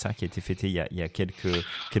anniversaire qui a été fêté il y a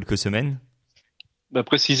quelques semaines.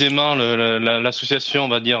 Précisément, l'association, on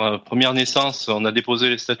va dire, première naissance, on a déposé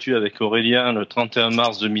les statuts avec Aurélien le 31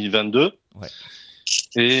 mars 2022. Ouais.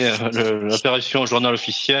 Et l'apparition au journal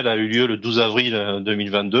officiel a eu lieu le 12 avril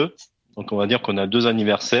 2022. Donc on va dire qu'on a 2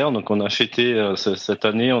 anniversaires. Donc on a fêté cette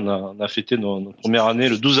année, on a fêté notre première année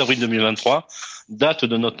le 12 avril 2023, date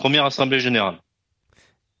de notre première assemblée générale.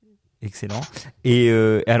 Excellent. Et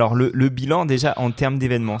alors le bilan déjà en termes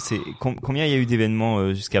d'événements, c'est combien il y a eu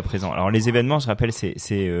d'événements jusqu'à présent? Alors les événements, je rappelle, c'est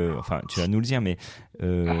enfin tu vas nous le dire, mais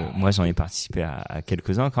moi j'en ai participé à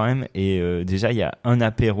quelques-uns quand même. Et déjà il y a un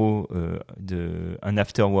apéro, un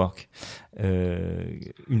after work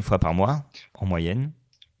 1 fois par mois en moyenne.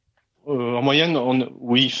 En moyenne,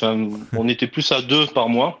 on était plus à 2 par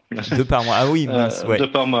mois. 2 par mois. Ah oui, mince, ouais. 2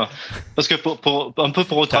 par mois. Parce que un peu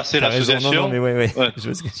pour retracer T'as raison. l'association. Non, mais ouais. Ouais. Je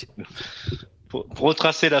vois ce que tu... Pour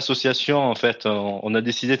retracer l'association, en fait, on a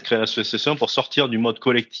décidé de créer l'association pour sortir du mode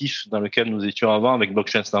collectif dans lequel nous étions avant avec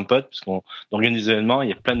Blockchain Stampede, puisqu'on organise des événements, il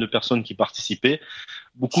y a plein de personnes qui participaient.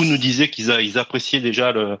 Beaucoup nous disaient qu'ils appréciaient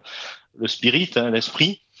déjà le spirit,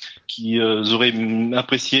 l'esprit, qu'ils auraient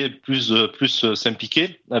apprécié plus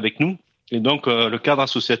s'impliquer avec nous. Et donc, le cadre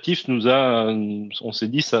associatif on s'est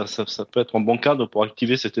dit, ça peut être un bon cadre pour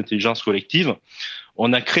activer cette intelligence collective.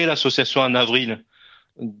 On a créé l'association en avril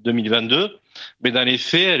 2022, mais dans les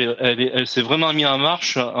faits, elle s'est vraiment mise en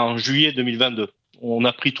marche en juillet 2022. On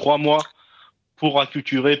a pris 3 mois pour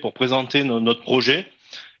acculturer, pour présenter notre projet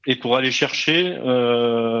et pour aller chercher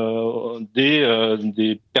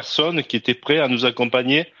des personnes qui étaient prêtes à nous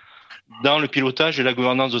accompagner dans le pilotage et la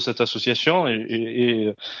gouvernance de cette association.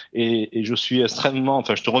 Et je suis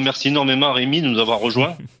je te remercie énormément, Rémi, de nous avoir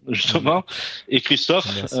rejoints, justement, et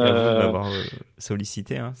Christophe. Merci à vous de m'avoir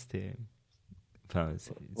sollicité, hein. C'est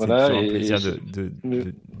toujours un plaisir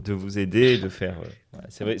de vous aider et de faire.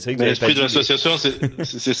 C'est vrai que l'esprit de l'association,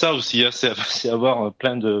 c'est ça aussi, hein, c'est avoir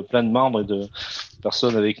plein de membres et de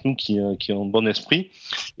personnes avec nous qui ont un bon esprit.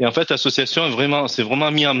 Et en fait, l'association c'est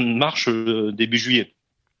vraiment mis en marche début juillet.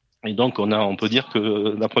 Et donc, on peut dire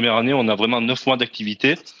que la première année, on a vraiment 9 mois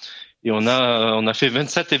d'activité et on a fait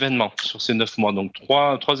 27 événements sur ces 9 mois, donc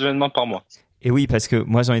 3 événements par mois. Et oui, parce que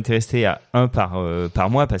moi j'en étais resté à 1 par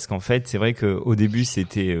mois, parce qu'en fait c'est vrai qu'au début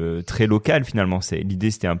c'était très local finalement.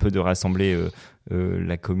 L'idée c'était un peu de rassembler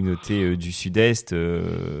la communauté du Sud-Est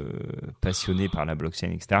passionnée par la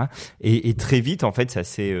blockchain, etc. Et très vite en fait ça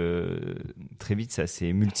s'est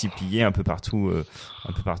multiplié un peu partout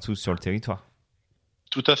sur le territoire.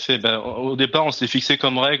 Tout à fait. Au départ, on s'est fixé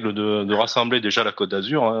comme règle de rassembler déjà la Côte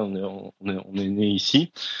d'Azur. Hein. On est né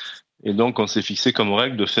ici. Et donc, on s'est fixé comme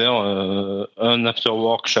règle de faire un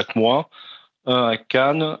afterwork chaque mois, un à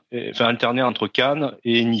Cannes, alterné entre Cannes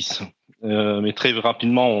et Nice. Mais très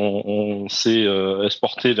rapidement, on s'est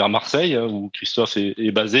exporté vers Marseille, hein, où Christophe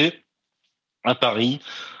est basé, à Paris,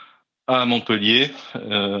 à Montpellier,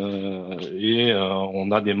 et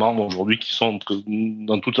on a des membres aujourd'hui qui sont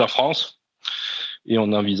dans toute la France, et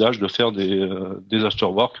on envisage de faire des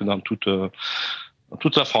afterworks dans toute la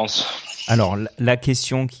France. Alors la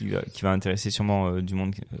question qui va intéresser sûrement du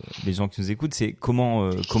monde, les gens qui nous écoutent, c'est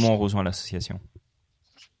comment on rejoint l'association.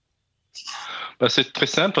 C'est très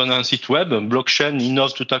simple, on a un site web, Blockchain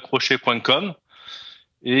Innov toutaccroché.com,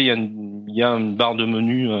 et il y a une barre de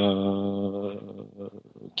menu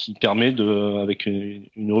qui permet avec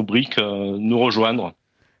une rubrique nous rejoindre.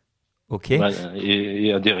 Ok.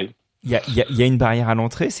 Et adhérer. Il y a une barrière à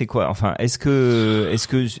l'entrée, c'est quoi? Enfin, est-ce que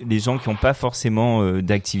les gens qui n'ont pas forcément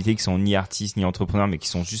d'activité, qui sont ni artistes ni entrepreneurs, mais qui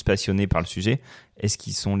sont juste passionnés par le sujet, est-ce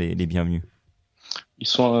qu'ils sont les bienvenus? Ils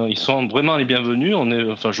sont vraiment les bienvenus.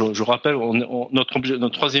 Je rappelle, notre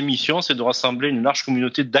troisième mission, c'est de rassembler une large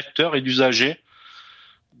communauté d'acteurs et d'usagers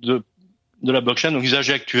de la blockchain, donc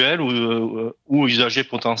usagers actuels ou usagers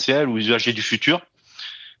potentiels ou usagers du futur.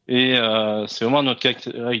 Et c'est vraiment notre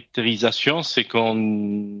caractérisation, c'est qu'on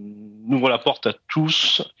ouvre la porte à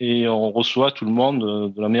tous et on reçoit tout le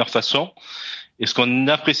monde de la meilleure façon. Et ce qu'on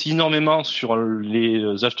apprécie énormément sur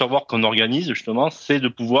les afterworks qu'on organise, justement, c'est de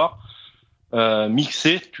pouvoir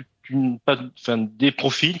mixer des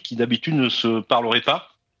profils qui d'habitude ne se parleraient pas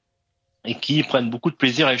et qui prennent beaucoup de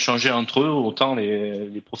plaisir à échanger entre eux, autant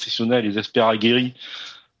les professionnels, les experts aguerris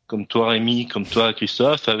comme toi Rémi, comme toi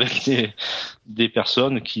Christophe, avec des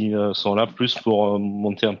personnes qui sont là plus pour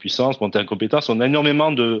monter en puissance, monter en compétence. On a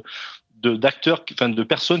énormément d'acteurs, de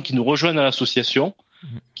personnes qui nous rejoignent à l'association,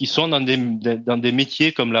 qui sont dans des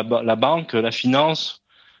métiers comme la banque, la finance,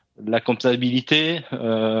 la comptabilité,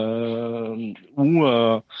 où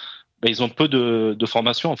ils ont peu de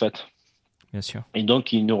formation en fait. Bien sûr. Et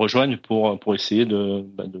donc ils nous rejoignent pour essayer de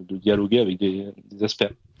dialoguer avec des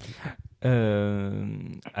experts.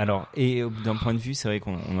 Alors, et d'un point de vue, c'est vrai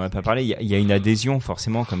qu'on n'en a pas parlé. Il y a une adhésion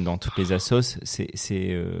forcément, comme dans toutes les assos. C'est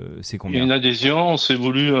combien? Il y a une adhésion. On s'est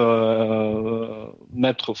voulu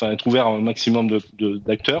être ouvert à un maximum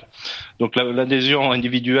d'acteurs. Donc l'adhésion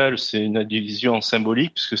individuelle, c'est une adhésion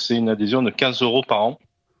symbolique puisque c'est une adhésion de 15 € par an,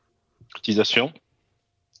 cotisation.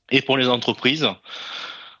 Et pour les entreprises,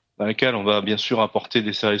 dans lesquelles on va bien sûr apporter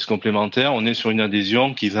des services complémentaires, on est sur une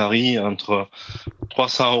adhésion qui varie entre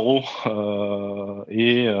 300 €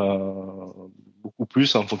 et beaucoup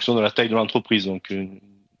plus en fonction de la taille de l'entreprise. Donc une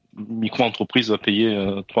micro-entreprise va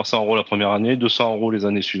payer 300 € la première année, 200 € les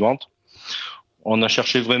années suivantes. On a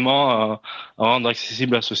cherché vraiment à rendre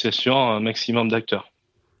accessible l'association à un maximum d'acteurs.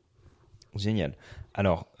 Génial.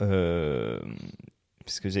 Alors,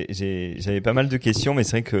 parce que j'avais pas mal de questions, mais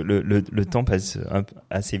c'est vrai que le temps passe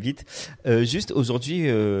assez vite. Juste aujourd'hui,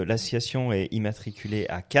 l'association est immatriculée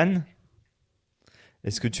à Cannes.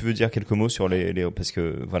 Est-ce que tu veux dire quelques mots sur parce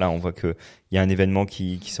que voilà, on voit que il y a un événement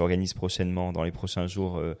qui s'organise prochainement dans les prochains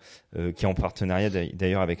jours, qui est en partenariat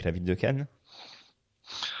d'ailleurs avec la ville de Cannes.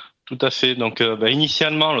 Tout à fait. Donc,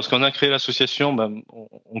 initialement, lorsqu'on a créé l'association,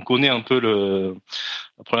 on connaît un peu la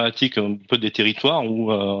problématique un peu des territoires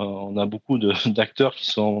où on a beaucoup d'acteurs qui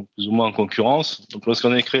sont plus ou moins en concurrence. Donc,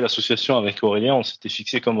 lorsqu'on a créé l'association avec Aurélien, on s'était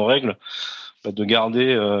fixé comme règle de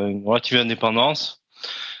garder une relative indépendance.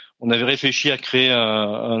 On avait réfléchi à créer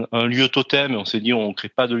un lieu totem, et on s'est dit on crée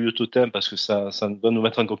pas de lieu totem parce que ça doit nous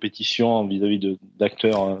mettre en compétition vis-à-vis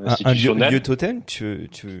d'acteurs institutionnels. Un lieu totem, tu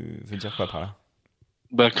veux dire quoi par là?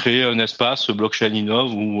 Créer un espace Blockchain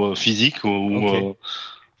Innov ou physique où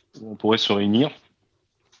on pourrait se réunir.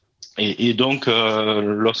 Et donc,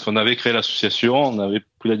 lorsqu'on avait créé l'association, on avait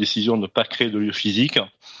pris la décision de ne pas créer de lieu physique.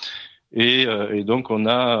 Et donc, on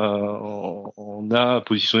a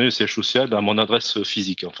positionné le siège social à mon adresse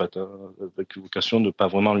physique, en fait, avec vocation de ne pas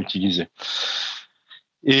vraiment l'utiliser.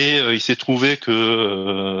 Et il s'est trouvé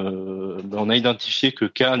que on a identifié que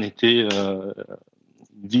Cannes était une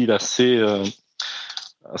ville assez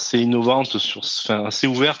innovante, assez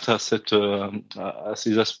ouverte à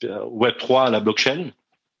ces aspects Web3, à la blockchain.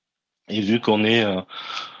 Et vu qu'on est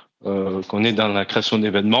dans la création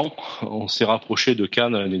d'événements, on s'est rapproché de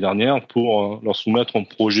Cannes l'année dernière pour leur soumettre un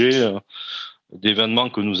projet d'événements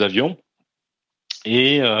que nous avions.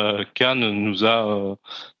 Et Cannes nous a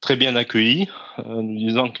très bien accueillis, nous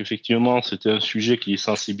disant qu'effectivement c'était un sujet qui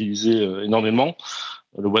sensibilisait énormément,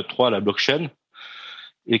 le Web3, la blockchain,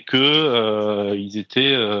 et que ils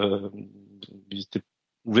étaient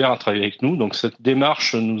ouverts à travailler avec nous. Donc cette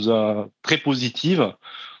démarche nous a très positive,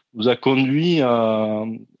 nous a conduit à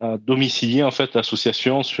domicilier en fait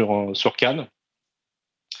l'association sur Cannes,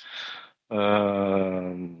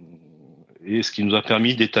 et ce qui nous a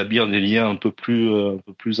permis d'établir des liens un peu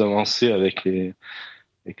plus avancés avec les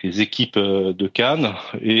équipes de Cannes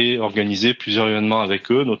et organiser plusieurs événements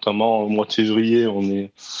avec eux, notamment au mois de février, on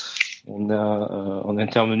a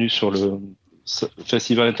intervenu sur le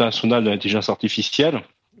Festival international de l'intelligence artificielle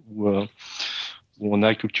où on a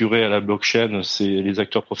acculturé à la blockchain les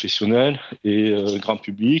acteurs professionnels et grand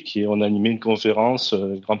public, et on a animé une conférence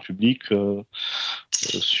grand public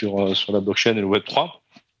sur la blockchain et le Web3.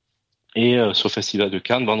 Et sur le Festival de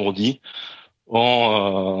Cannes, vendredi,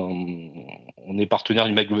 on est partenaire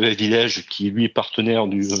du McGovey Village, qui lui est partenaire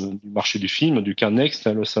du marché du film, du Cannes Next,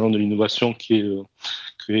 le salon de l'innovation qui est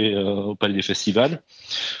créé au Palais des Festivals.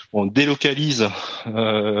 On délocalise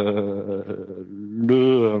le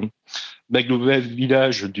McGovey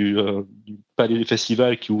Village du Palais des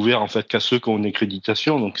Festivals, qui est ouvert en fait qu'à ceux qui ont une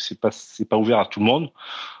accréditation, donc c'est pas ouvert à tout le monde.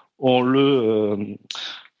 On le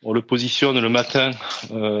positionne le matin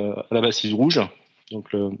à la Bastille Rouge, donc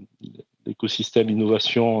l'écosystème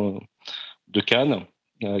innovation de Cannes,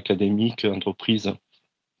 académique, entreprise,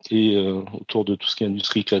 et autour de tout ce qui est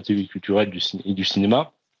industrie créative et culturelle et du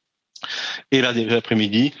cinéma. Et là, dès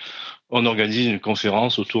l'après-midi, on organise une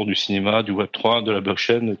conférence autour du cinéma, du Web3, de la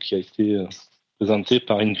blockchain, qui a été présentée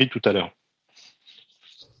par Ingrid tout à l'heure.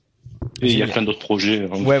 Et il y a plein d'autres projets.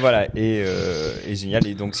 Ouais, voilà, et génial.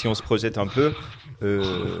 Et donc, si on se projette un peu,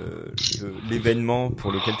 l'événement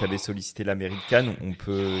pour lequel tu avais sollicité la mairie de Cannes, on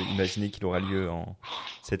peut imaginer qu'il aura lieu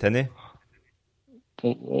cette année.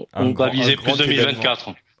 On va viser plus 2024.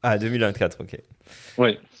 Événement. Ah, 2024, ok.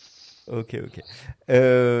 Oui. Ok.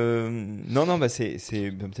 Non,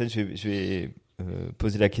 c'est peut-être je vais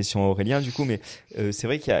poser la question à Aurélien du coup, mais c'est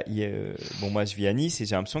vrai qu'il y a bon, moi je vis à Nice et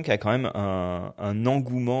j'ai l'impression qu'il y a quand même un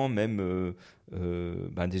engouement même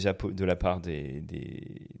déjà de la part des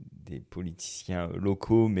politiciens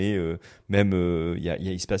locaux, mais même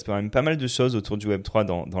il se passe quand même pas mal de choses autour du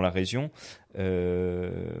Web3 dans la région.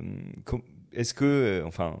 Est-ce que,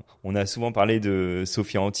 on a souvent parlé de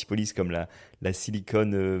Sophia Antipolis comme la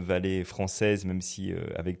Silicon Valley française, même si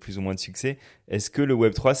avec plus ou moins de succès. Est-ce que le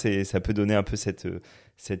Web3, ça peut donner un peu cette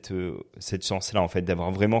chance-là, en fait,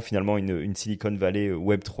 d'avoir vraiment finalement une Silicon Valley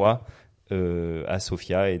Web3 à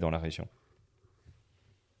Sofia et dans la région?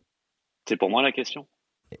 C'est pour moi la question?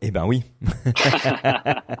 Eh ben oui.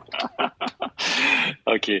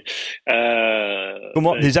 Ok.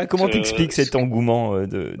 Comment t'expliques cet engouement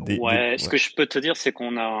ce que je peux te dire, c'est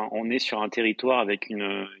on est sur un territoire avec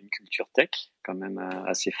une culture tech quand même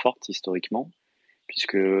assez forte historiquement,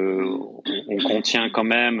 puisque on contient quand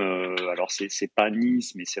même. Alors c'est pas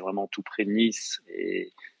Nice, mais c'est vraiment tout près de Nice,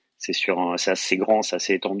 et c'est assez grand, c'est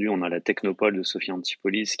assez étendu. On a la technopole de Sophia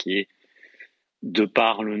Antipolis qui est de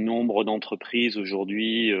par le nombre d'entreprises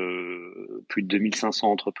aujourd'hui, plus de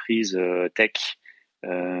 2500 entreprises tech,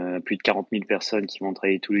 plus de 40 000 personnes qui vont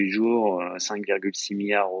travailler tous les jours, 5,6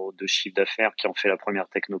 milliards de chiffre d'affaires qui ont fait la première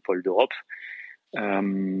technopole d'Europe.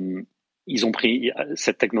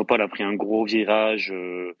 Cette technopole a pris un gros virage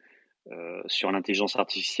sur l'intelligence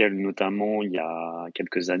artificielle, notamment il y a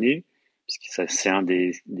quelques années, puisque c'est un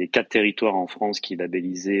des 4 territoires en France qui est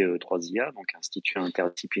labellisé 3IA, donc Institut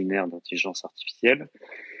interdisciplinaire d'intelligence artificielle.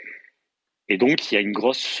 Et donc, il y a une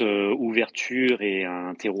grosse ouverture et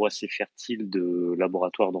un terreau assez fertile de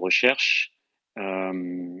laboratoires de recherche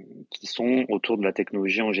qui sont autour de la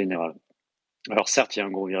technologie en général. Alors certes, il y a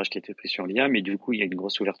un gros virage qui a été pris sur l'IA, mais du coup, il y a une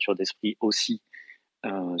grosse ouverture d'esprit aussi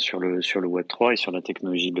sur le Web3 et sur la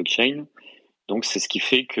technologie blockchain. Donc, c'est ce qui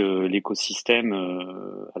fait que l'écosystème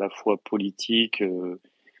à la fois politique,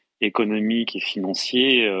 économique et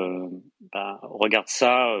financier regarde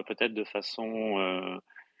ça peut-être de façon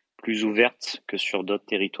plus ouverte que sur d'autres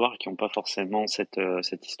territoires qui n'ont pas forcément cette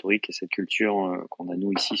historique et cette culture qu'on a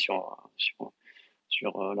nous ici sur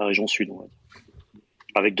la région sud, on va dire.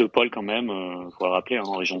 Avec 2 pôles quand même, faut le rappeler,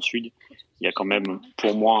 en région sud, il y a quand même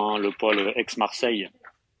pour moi le pôle ex-Marseille.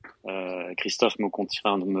 Christophe me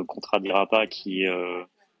contredira pas, qui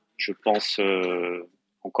je pense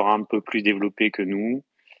encore un peu plus développé que nous,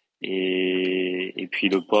 et puis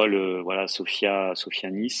le pôle Sofia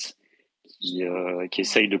Nice qui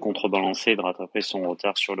essaye de contrebalancer et de rattraper son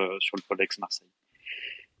retard sur le pôle ex-Marseille.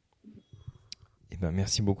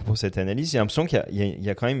 Merci beaucoup pour cette analyse. J'ai l'impression qu'il y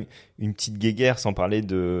a quand même une petite guéguerre, sans parler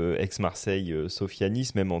de ex-Marseille, Sofia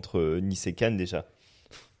Nice, même entre Nice et Cannes déjà.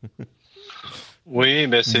 Oui,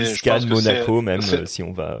 mais c'est Nice, je pense Cannes, que Monaco, même si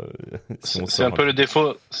on va. C'est un peu le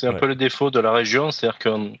défaut. C'est un peu le défaut de la région, c'est-à-dire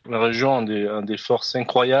que la région a des forces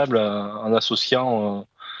incroyables en associant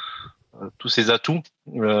tous ses atouts.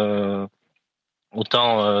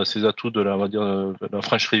 Autant ces atouts de la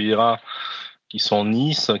French Riviera, qui sont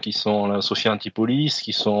Nice, qui sont la Sophia Antipolis,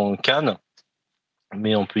 qui sont Cannes,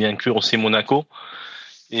 mais on peut y inclure aussi Monaco.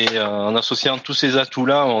 Et en associant tous ces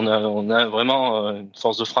atouts-là, on a vraiment une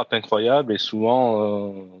force de frappe incroyable, et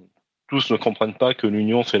souvent tous ne comprennent pas que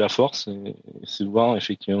l'union fait la force, et souvent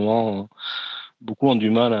effectivement beaucoup ont du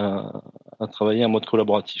mal à travailler en mode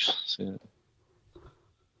collaboratif. C'est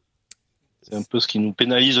un peu ce qui nous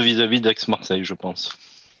pénalise vis-à-vis d'Aix-Marseille, je pense.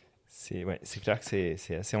 C'est clair que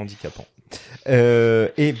c'est assez handicapant.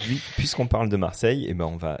 Et puisqu'on parle de Marseille,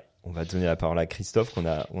 on va donner la parole à Christophe, qu'on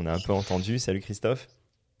a un peu entendu. Salut Christophe.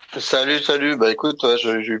 Salut. Bah écoute,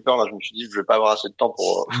 j'ai eu peur là. Je me suis dit, je vais pas avoir assez de temps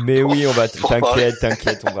pour. Mais oui,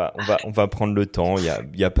 t'inquiète, on va prendre le temps. Il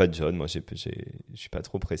y a pas de John. Moi, je suis pas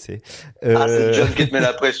trop pressé. C'est John qui te met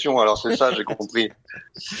la pression. Alors c'est ça, j'ai compris.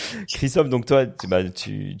 Christophe, donc toi,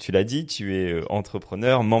 tu l'as dit, tu es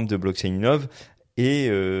entrepreneur, membre de Blockchain Innov, et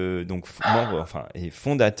donc et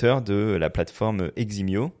fondateur de la plateforme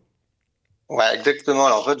Eximio. Ouais, exactement.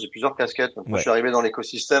 Alors en fait, j'ai plusieurs casquettes. Moi, je suis arrivé dans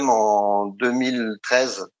l'écosystème en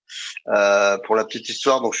 2013. Pour la petite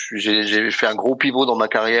histoire, donc j'ai fait un gros pivot dans ma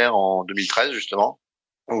carrière en 2013 justement.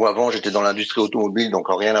 Où avant, j'étais dans l'industrie automobile, donc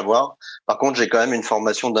rien à voir. Par contre, j'ai quand même une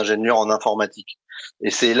formation d'ingénieur en informatique. Et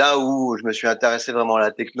c'est là où je me suis intéressé vraiment à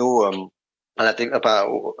la techno.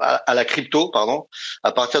 À la crypto, pardon.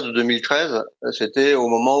 À partir de 2013, c'était au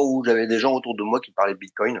moment où j'avais des gens autour de moi qui parlaient de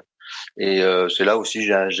Bitcoin. Et c'est là aussi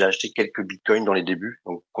j'ai acheté quelques bitcoins dans les débuts.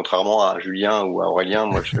 Donc contrairement à Julien ou à Aurélien,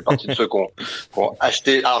 moi je fais partie de ceux qui ont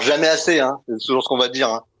acheté. Alors jamais assez, hein. C'est toujours ce qu'on va dire.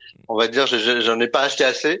 Hein. On va dire j'en ai pas acheté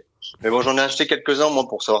assez, mais bon j'en ai acheté quelques-uns moi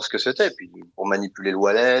pour savoir ce que c'était, et puis pour manipuler le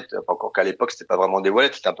wallet. Encore qu'à l'époque c'était pas vraiment des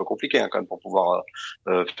wallets, c'était un peu compliqué hein, quand même pour pouvoir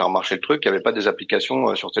faire marcher le truc. Il y avait pas des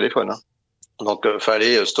applications sur téléphone. Hein. Donc,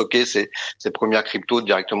 fallait stocker ses premières cryptos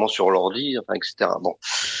directement sur l'ordi, etc. Bon.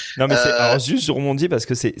 Non, mais alors juste, je rebondis parce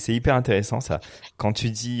que c'est hyper intéressant, ça. Quand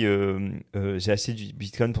tu dis, j'ai acheté du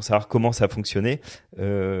Bitcoin pour savoir comment ça fonctionnait,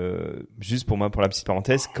 juste pour moi, pour la petite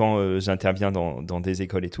parenthèse, quand j'interviens dans des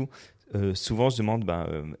écoles et tout, souvent je demande,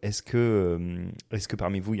 est-ce que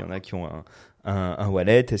parmi vous, il y en a qui ont un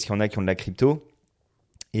wallet? Est-ce qu'il y en a qui ont de la crypto?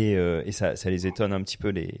 Et ça les étonne un petit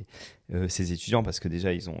peu ces étudiants, parce que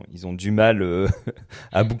déjà ils ont du mal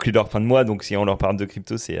à boucler leur fin de mois. Donc si on leur parle de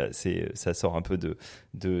crypto, ça sort un peu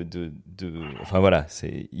enfin voilà,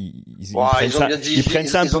 ils prennent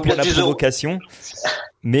ça un peu pour la provocation.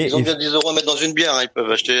 Mais ils ont bien 10 € à mettre dans une bière, hein, ils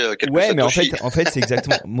peuvent acheter quelques ouais, satoshi. mais en fait c'est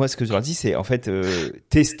exactement moi ce que je leur dis, c'est en fait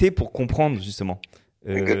tester pour comprendre justement.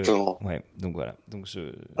 Exactement. Ouais, donc voilà. Donc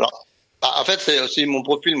Alors, en fait, c'est aussi mon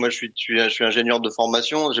profil. Moi, je suis ingénieur de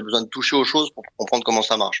formation. J'ai besoin de toucher aux choses pour comprendre comment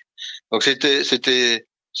ça marche. Donc, c'était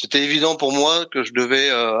évident pour moi que je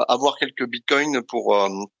devais avoir quelques bitcoins pour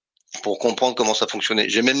pour comprendre comment ça fonctionnait.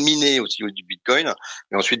 J'ai même miné aussi du Bitcoin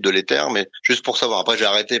et ensuite de l'Ether, mais juste pour savoir. Après, j'ai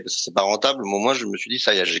arrêté parce que c'est pas rentable. Mais moi, je me suis dit,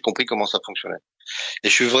 ça y est, j'ai compris comment ça fonctionnait. Et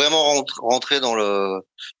je suis vraiment rentré dans le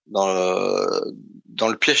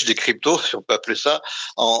piège des cryptos, si on peut appeler ça,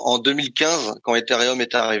 en 2015 quand Ethereum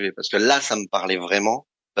est arrivé, parce que là, ça me parlait vraiment.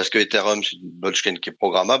 Parce que Ethereum, c'est une blockchain qui est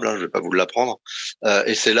programmable, je vais pas vous l'apprendre.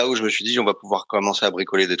 Et c'est là où je me suis dit, on va pouvoir commencer à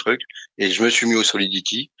bricoler des trucs. Et je me suis mis au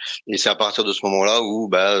Solidity. Et c'est à partir de ce moment-là où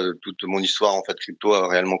toute mon histoire en fait crypto a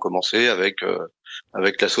réellement commencé avec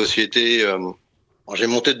la société. J'ai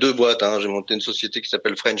monté 2 boîtes. J'ai monté une société qui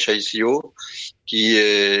s'appelle French ICO, qui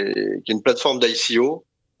est une plateforme d'ICO.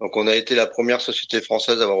 Donc on a été la première société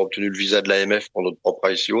française à avoir obtenu le visa de l'AMF pour notre propre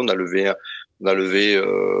ICO. On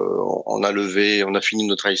a fini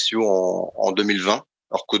notre ICO en 2020.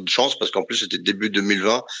 Alors coup de chance parce qu'en plus c'était début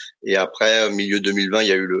 2020 et après milieu 2020 il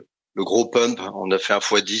y a eu le gros pump. On a fait un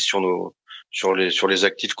x10 sur les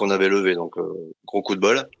actifs qu'on avait levés. Donc gros coup de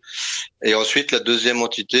bol. Et ensuite la deuxième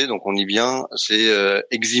entité, donc on y vient, c'est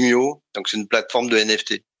Eximio. Donc c'est une plateforme de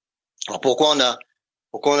NFT. Alors pourquoi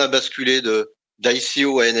on a basculé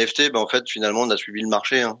d'ICO à NFT? En fait, finalement, on a suivi le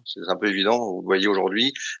marché. C'est un peu évident. Vous le voyez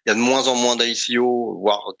aujourd'hui, il y a de moins en moins d'ICO,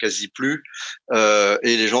 voire quasi plus,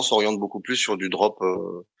 et les gens s'orientent beaucoup plus sur du drop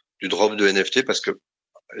de NFT parce que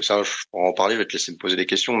ça, je pourrais en parler. Je vais te laisser me poser des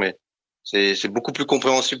questions, mais c'est beaucoup plus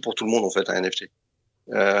compréhensible pour tout le monde en fait un NFT.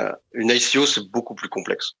 Une ICO, c'est beaucoup plus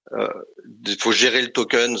complexe. Il faut gérer le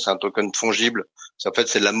token, c'est un token fongible. En fait,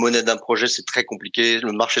 c'est la monnaie d'un projet, c'est très compliqué.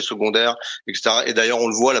 Le marché secondaire, etc. Et d'ailleurs, on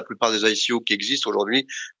le voit, la plupart des ICO qui existent aujourd'hui,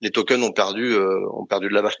 les tokens ont perdu de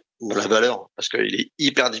la valeur parce qu'il est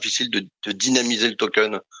hyper difficile de dynamiser le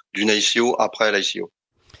token d'une ICO après l'ICO.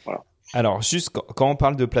 Voilà. Alors, juste quand on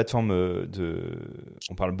parle de plateforme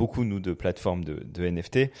on parle beaucoup nous de plateforme de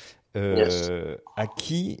NFT. Yes. À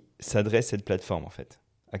qui s'adresse cette plateforme en fait?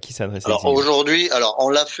 À qui s'adresse Alors aujourd'hui, on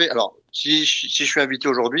l'a fait. Alors si je suis invité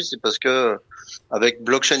aujourd'hui, c'est parce que avec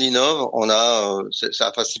Blockchain Innov, on a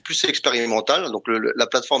c'est plus expérimental. Donc la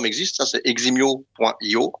plateforme existe, c'est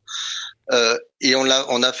eximio.io, et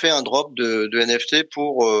on a fait un drop de NFT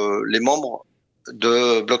pour les membres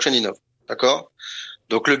de Blockchain Innov. D'accord?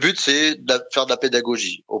 Donc le but c'est de faire de la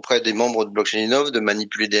pédagogie auprès des membres de Blockchain Innov, de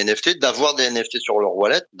manipuler des NFT, d'avoir des NFT sur leur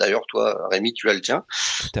wallet. D'ailleurs, toi, Rémi, tu as le tien.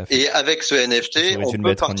 Tout à fait. Et avec ce NFT, on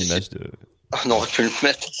peut participer. On aurait pu le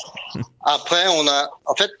mettre. Après,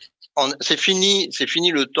 c'est fini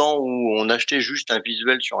le temps où on achetait juste un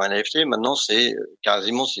visuel sur un NFT. Maintenant, c'est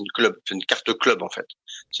une carte club en fait.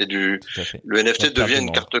 Le NFT devient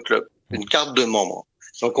une carte club, une carte de membre.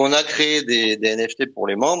 Donc on a créé des NFT pour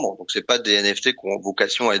les membres. Donc c'est pas des NFT qui ont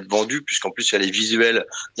vocation à être vendus, puisqu'en plus il y a les visuels,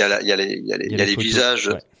 il y a les visages,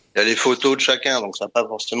 ouais. Il y a les photos de chacun. Donc ça n'a pas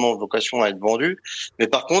forcément vocation à être vendu. Mais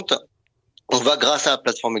par contre, on va grâce à la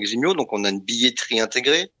plateforme Eximio, donc on a une billetterie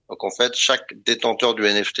intégrée. Donc en fait, chaque détenteur du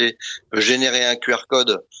NFT peut générer un QR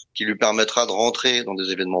code qui lui permettra de rentrer dans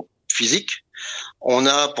des événements physiques. On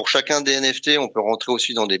a pour chacun des NFT, on peut rentrer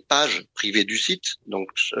aussi dans des pages privées du site. Donc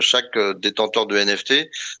chaque détenteur de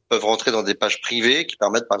NFT peuvent rentrer dans des pages privées qui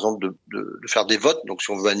permettent par exemple de faire des votes. Donc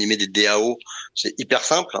si on veut animer des DAO, c'est hyper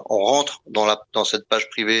simple. On rentre dans cette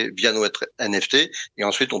page privée via nos NFT et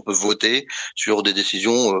ensuite on peut voter sur des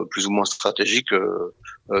décisions plus ou moins stratégiques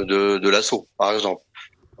de l'assaut, par exemple.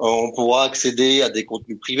 On pourra accéder à des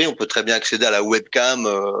contenus privés. On peut très bien accéder à la webcam.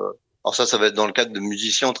 Alors ça va être dans le cadre de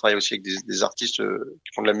musiciens. On travaille aussi avec des artistes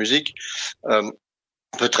qui font de la musique. On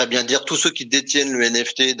peut très bien dire tous ceux qui détiennent le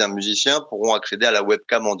NFT d'un musicien pourront accéder à la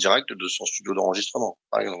webcam en direct de son studio d'enregistrement,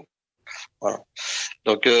 par exemple. Voilà.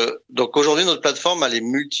 Donc aujourd'hui notre plateforme elle est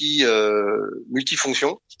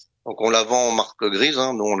multifonction. Donc on la vend en marque grise.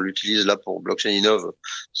 Nous on l'utilise là pour Blockchain Innov.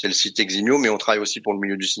 C'est le site Eximio, mais on travaille aussi pour le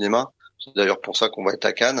milieu du cinéma. C'est d'ailleurs pour ça qu'on va être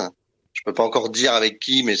à Cannes. Je peux pas encore dire avec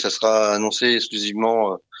qui, mais ça sera annoncé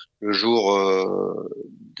exclusivement le jour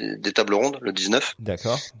des tables rondes, le 19.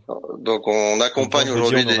 D'accord. Donc on accompagne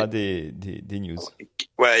aujourd'hui. On aura des news.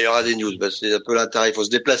 Ouais, il y aura des news. C'est un peu l'intérêt. Il faut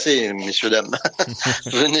se déplacer, messieurs dames.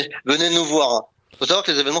 venez nous voir. Faut savoir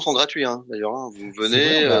que les événements sont gratuits, d'ailleurs. Vous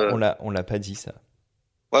venez. Vrai, on l'a pas dit ça.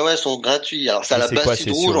 Ouais, sont gratuits. Alors ça, la base site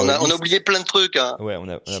rouge. On a oublié plein de trucs. Ouais, on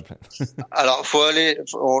a plein. Alors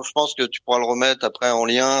je pense que tu pourras le remettre après en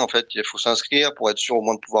lien. En fait, il faut s'inscrire pour être sûr au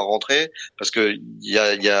moins de pouvoir rentrer, parce que il y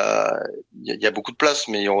a beaucoup de places,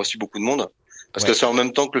 mais il y aura aussi beaucoup de monde, parce que c'est en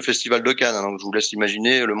même temps que le festival de Cannes. Donc je vous laisse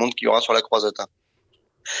imaginer le monde qu'il y aura sur la croisette.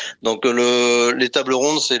 Donc les tables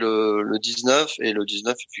rondes c'est le 19, et le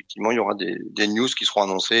 19 effectivement il y aura des news qui seront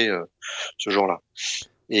annoncées ce jour-là.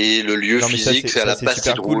 Et le lieu Non, mais physique, c'est à la c'est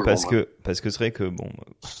Bastille super cool Rouge. parce que c'est vrai que bon,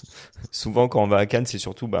 souvent quand on va à Cannes, c'est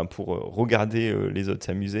surtout pour regarder les autres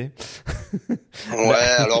s'amuser. Ouais,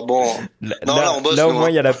 alors bon. Non, là, on bosse, là au nous, moins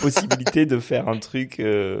hein. il y a la possibilité de faire un truc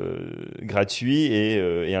gratuit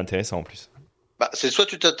et intéressant en plus. Bah, c'est soit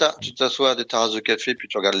tu t'assois à des terrasses de café, puis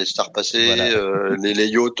tu regardes les stars passer, Voilà. les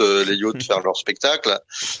yachts faire leur spectacle.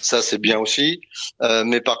 Ça, c'est bien aussi.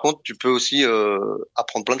 Mais par contre, tu peux aussi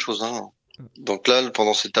apprendre plein de choses, hein. Donc là,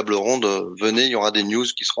 pendant ces tables rondes, venez, il y aura des news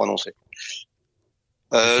qui seront annoncées.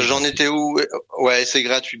 C'est J'en gratuit. étais où? Ouais, c'est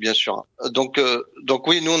gratuit, bien sûr. Donc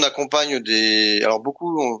oui, nous on accompagne alors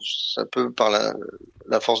beaucoup, ça peut par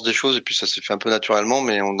la force des choses, et puis ça s'est fait un peu naturellement,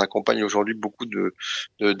 mais on accompagne aujourd'hui beaucoup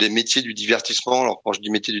des métiers du divertissement. Alors quand je dis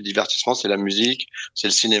métier du divertissement, c'est la musique, c'est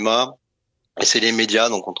le cinéma, et c'est les médias.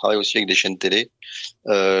 Donc on travaille aussi avec des chaînes télé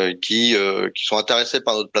qui sont intéressées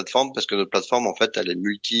par notre plateforme, parce que notre plateforme, en fait, elle est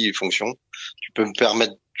multifonction. Tu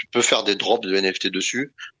peux faire des drops de NFT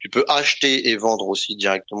dessus. Tu peux acheter et vendre aussi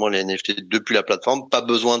directement les NFT depuis la plateforme. Pas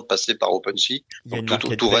besoin de passer par OpenSea. Il y a une Donc tout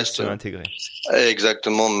marketplace reste intégrée.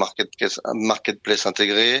 exactement marketplace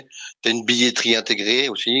intégré. T'as une billetterie intégrée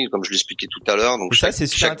aussi, comme je l'expliquais tout à l'heure. Donc Et ça c'est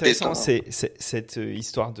super chaque intéressant. détail. C'est cette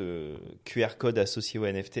histoire de QR code associé au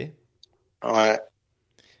NFT. Ouais.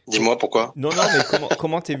 Dis-moi pourquoi. Non, mais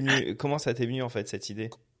comment ça t'est venu en fait cette idée?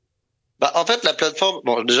 Bah en fait la plateforme,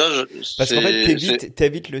 bon déjà Parce qu'en fait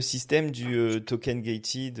t'évites le système du token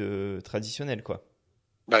gated traditionnel quoi.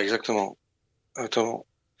 bah exactement. Exactement.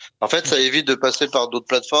 En fait, ça évite de passer par d'autres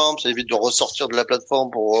plateformes, ça évite de ressortir de la plateforme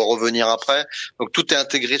pour revenir après. Donc tout est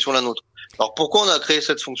intégré sur la nôtre. Alors pourquoi on a créé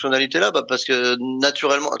cette fonctionnalité-là? Bah parce que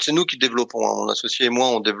naturellement, c'est nous qui développons, hein. Mon associé et moi,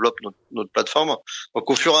 on développe notre plateforme. Donc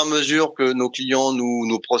au fur et à mesure que nos clients,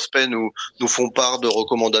 nos prospects nous font part de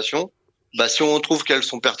recommandations, bah si on trouve qu'elles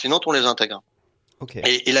sont pertinentes, on les intègre. Ok.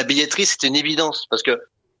 Et la billetterie, c'était une évidence parce que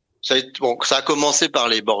ça a commencé par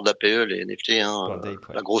les board APE, les NFT, hein, Bored Ape,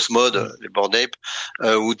 ouais. la grosse mode, les board ape,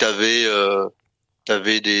 où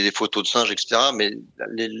t'avais des photos de singes, etc. Mais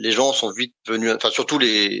les gens sont vite venus, enfin surtout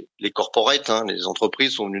les corporates, hein, les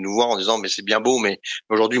entreprises sont venus nous voir en disant mais c'est bien beau, mais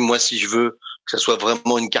aujourd'hui moi si je veux que ça soit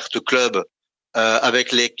vraiment une carte club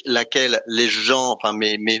avec laquelle les gens, enfin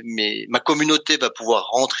ma communauté va pouvoir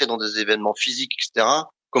rentrer dans des événements physiques, etc.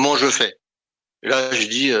 Comment je fais? Et là j'ai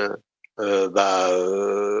dit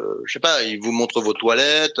je sais pas, ils vous montrent vos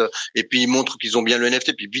toilettes et puis ils montrent qu'ils ont bien le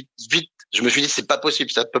NFT, puis vite je me suis dit c'est pas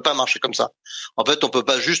possible, ça peut pas marcher comme ça. En fait, on peut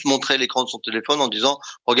pas juste montrer l'écran de son téléphone en disant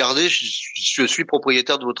regardez, je suis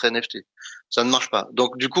propriétaire de votre NFT. Ça ne marche pas.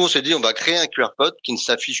 Donc du coup, on s'est dit on va créer un QR code qui ne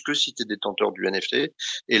s'affiche que si tu es détenteur du NFT,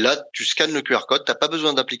 et là tu scannes le QR code, t'as pas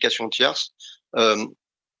besoin d'application tierce.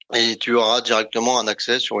 Et tu auras directement un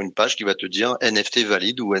accès sur une page qui va te dire NFT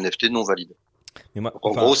valide ou NFT non valide. Mais moi, Donc,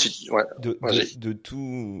 en gros, de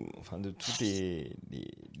toutes les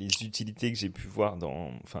utilités que j'ai pu voir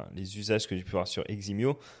les usages que j'ai pu voir sur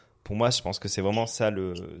Eximio, pour moi, je pense que c'est vraiment ça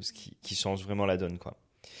ce qui change vraiment la donne, quoi.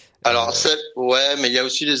 Alors, mais il y a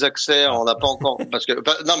aussi les accès, on n'a pas encore,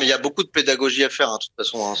 non, mais il y a beaucoup de pédagogie à faire, hein, de toute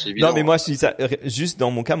façon, hein, c'est évident. Non, mais moi, je dis ça, juste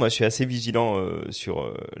dans mon cas, moi, je suis assez vigilant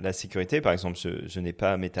sur la sécurité. Par exemple, je n'ai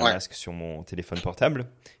pas MetaMask sur mon téléphone portable.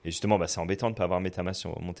 Et justement, c'est embêtant de pas avoir MetaMask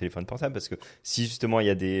sur mon téléphone portable parce que si justement il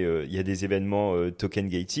y a des événements token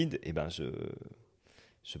gated,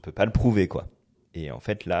 je peux pas le prouver, quoi. Et en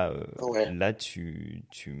fait, là, là,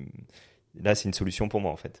 là, c'est une solution pour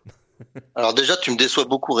moi, en fait. Alors déjà, tu me déçois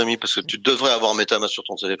beaucoup, Rémi, parce que tu devrais avoir MetaMask sur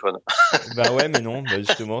ton téléphone. Bah ouais, mais non,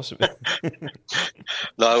 justement.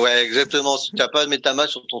 Non, ouais, exactement. Si tu n'as pas de MetaMask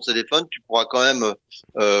sur ton téléphone, tu pourras quand même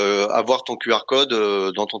avoir ton QR code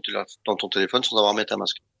dans ton téléphone sans avoir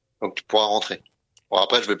MetaMask. Donc tu pourras rentrer. Bon,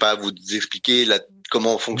 après, je vais pas vous expliquer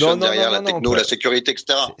comment fonctionne derrière la techno, la sécurité,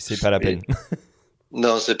 etc. C'est pas la peine.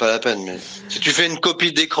 Non, c'est pas la peine. Mais si tu fais une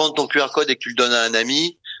copie d'écran de ton QR code et que tu le donnes à un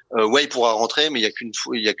ami, il pourra rentrer, mais il y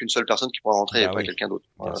a qu'une seule personne qui pourra rentrer et pas quelqu'un d'autre.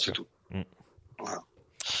 Voilà, c'est tout. Voilà.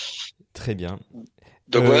 Très bien.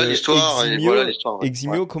 Donc voilà l'histoire.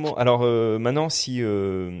 Eximio, comment? Alors maintenant, s'il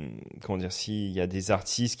y a des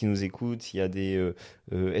artistes qui nous écoutent,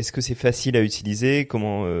 est-ce que c'est facile à utiliser?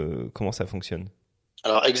 Comment ça fonctionne?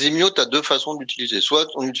 Alors Eximio, tu as deux façons d'utiliser. Soit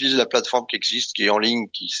on utilise la plateforme qui existe, qui est en ligne,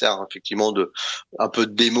 qui sert effectivement un peu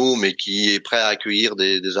de démo, mais qui est prêt à accueillir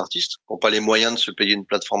des artistes qui n'ont pas les moyens de se payer une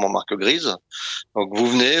plateforme en marque grise. Donc vous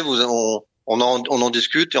venez, on en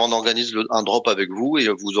discute et on organise un drop avec vous et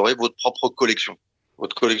vous aurez votre propre collection.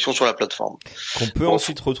 Votre collection sur la plateforme. Qu'on peut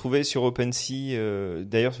ensuite retrouver sur OpenSea,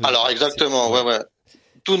 d'ailleurs. Alors exactement, ouais.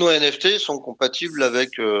 Tous nos NFT sont compatibles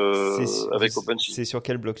avec OpenSea. C'est sur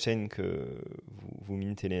quelle blockchain que vous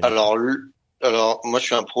mintez les NFT? Alors Alors, moi, je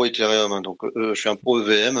suis un pro Ethereum, hein, donc je suis un pro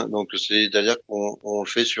EVM, donc c'est-à-dire qu'on le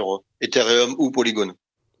fait sur Ethereum ou Polygon.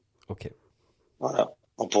 Ok. Voilà.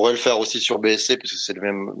 On pourrait le faire aussi sur BSC parce que c'est le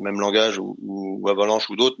même langage ou Avalanche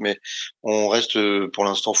ou d'autres, mais on reste pour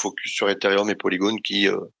l'instant focus sur Ethereum et Polygon qui,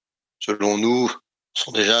 selon nous,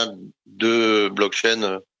 sont déjà deux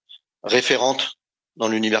blockchains référentes dans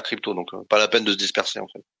l'univers crypto. Donc, pas la peine de se disperser en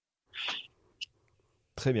fait.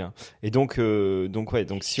 Très bien. Et donc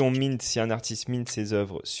si un artiste mine ses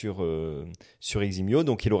œuvres sur Eximio,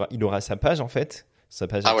 donc il aura sa page en fait, sa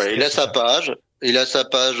page. Ah ouais, extrait, il a c'est sa ça page. Il a sa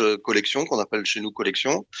page collection qu'on appelle chez nous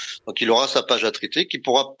collection. Donc il aura sa page attributée qu'il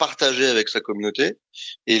pourra partager avec sa communauté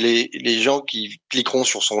et les gens qui cliqueront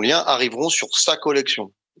sur son lien arriveront sur sa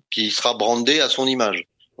collection qui sera brandée à son image.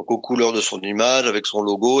 Donc aux couleurs de son image avec son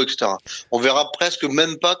logo, etc. On verra presque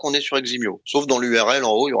même pas qu'on est sur Eximio, sauf dans l'URL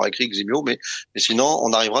en haut il y aura écrit Eximio, mais sinon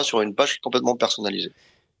on arrivera sur une page complètement personnalisée.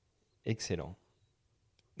 Excellent.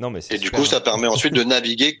 Non mais c'est Et du super, coup ça permet ensuite de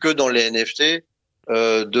naviguer que dans les NFT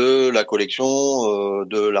de la collection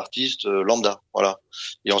de l'artiste lambda, voilà.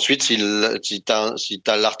 Et ensuite, si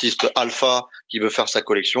t'as l'artiste alpha qui veut faire sa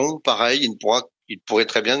collection, pareil, il pourrait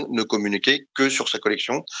très bien ne communiquer que sur sa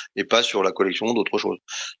collection et pas sur la collection d'autre chose.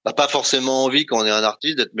 On n'a pas forcément envie quand on est un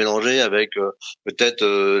artiste d'être mélangé avec peut-être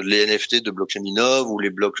les NFT de Blockchain Innov ou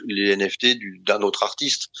les NFT d'un autre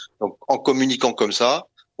artiste. Donc, en communiquant comme ça,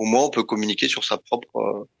 au moins on peut communiquer sur sa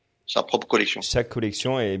propre collection. Chaque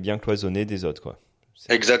collection est bien cloisonnée des autres, quoi.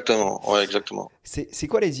 Exactement, ouais, exactement. C'est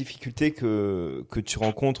quoi les difficultés que tu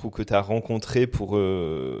rencontres ou que tu as rencontrées pour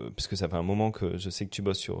parce que ça fait un moment que je sais que tu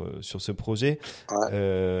bosses sur ce projet.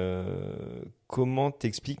 Ouais. Comment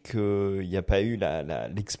t'expliques qu'il n'y a pas eu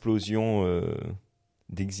l'explosion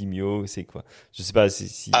d'Eximio, c'est quoi? Je sais pas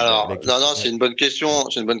si Alors, la question... non, c'est une bonne question.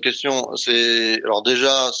 C'est une bonne question. Alors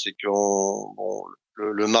déjà, c'est que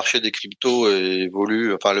le marché des cryptos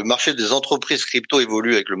évolue. Enfin, le marché des entreprises crypto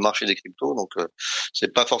évolue avec le marché des cryptos. Donc,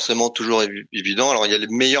 c'est pas forcément toujours évident. Alors, il y a les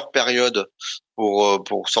meilleures périodes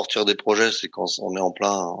pour sortir des projets, c'est quand on est en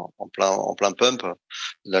plein pump,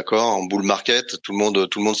 d'accord, en bull market. Tout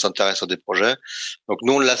le monde s'intéresse à des projets. Donc,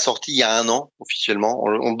 nous, on l'a sorti il y a 1 an officiellement.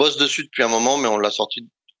 On bosse dessus depuis un moment, mais on l'a sorti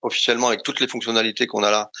officiellement avec toutes les fonctionnalités qu'on a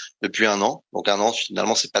là depuis 1 an. Donc 1 an,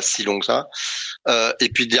 finalement, c'est pas si long que ça. Et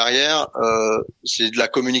puis derrière, c'est de la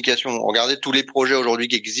communication. Regardez tous les projets aujourd'hui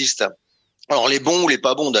qui existent. Alors les bons ou les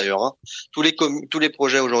pas bons d'ailleurs. Hein. Tous les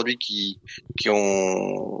projets aujourd'hui qui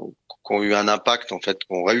ont eu un impact en fait, qui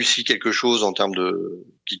ont réussi quelque chose en termes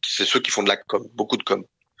c'est ceux qui font de la com, beaucoup de com.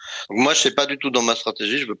 Donc moi, je sais pas du tout dans ma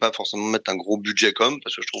stratégie. Je veux pas forcément mettre un gros budget com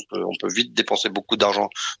parce que je trouve qu'on peut vite dépenser beaucoup d'argent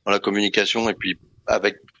dans la communication et puis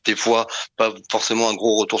avec des fois pas forcément un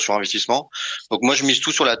gros retour sur investissement. Donc moi, je mise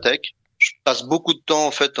tout sur la tech. Je passe beaucoup de temps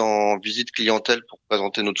en fait en visite clientèle pour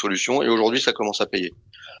présenter notre solution et aujourd'hui, ça commence à payer.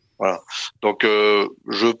 Voilà. Donc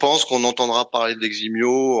je pense qu'on entendra parler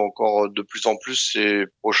d'Eximio encore de plus en plus ces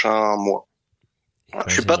prochains mois. Voilà.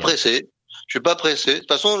 Je suis pas pressé. Je suis pas pressé. De toute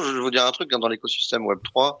façon, je vais vous dire un truc, hein, dans l'écosystème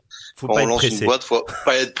Web3, quand on lance une boîte, faut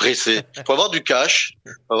pas être pressé. Faut avoir du cash,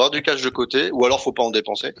 de côté, ou alors faut pas en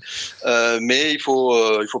dépenser. Mais il faut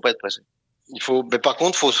pas être pressé. Mais par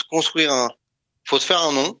contre, faut se faire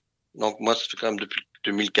un nom. Donc moi, ça fait quand même depuis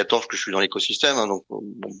 2014 que je suis dans l'écosystème, hein, donc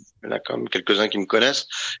bon, il y en a quand même quelques-uns qui me connaissent.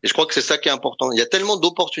 Et je crois que c'est ça qui est important. Il y a tellement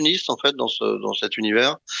d'opportunistes en fait dans cet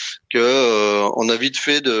univers que on a vite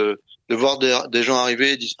fait de voir des gens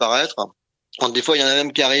arriver et disparaître. Des fois, il y en a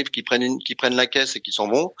même qui arrivent, qui prennent la caisse et qui s'en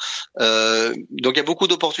vont. Donc, il y a beaucoup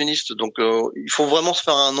d'opportunistes. Donc, il faut vraiment se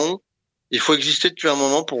faire un nom. Il faut exister depuis un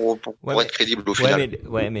moment pour être crédible au final.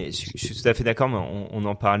 Mais je suis tout à fait d'accord. Mais on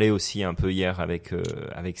en parlait aussi un peu hier avec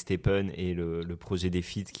Stephen et le projet des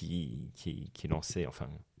feeds qui est lancé, enfin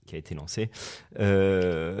qui a été lancé.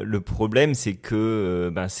 Le problème, c'est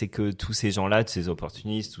que tous ces gens-là, tous ces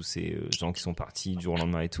opportunistes, tous ces gens qui sont partis du jour au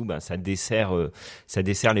lendemain et tout, ça dessert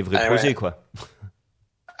les vrais projets, quoi.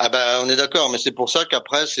 Ah on est d'accord, mais c'est pour ça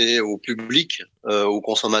qu'après c'est au public, aux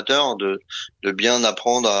consommateurs de bien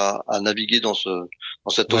apprendre à naviguer dans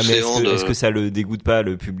cet océan. Est-ce que ça le dégoûte pas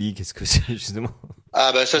le public? Est-ce que c'est justement...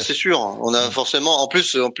 Ça c'est sûr. On a forcément, en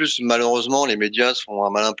plus malheureusement les médias se font un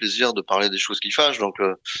malin plaisir de parler des choses qui fâchent. Donc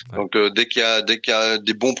dès qu'il y a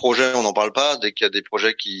des bons projets, on n'en parle pas. Dès qu'il y a des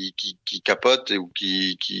projets qui capotent ou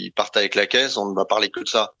qui partent avec la caisse, on ne va parler que de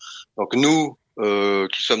ça. Donc nous,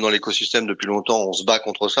 qui sommes dans l'écosystème depuis longtemps, on se bat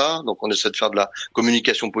contre ça. Donc on essaie de faire de la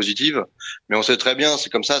communication positive, mais on sait très bien, c'est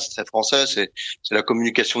comme ça, c'est très français, c'est la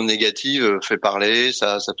communication négative fait parler,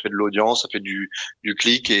 ça fait de l'audience, ça fait du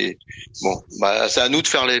clic et bon, c'est à nous de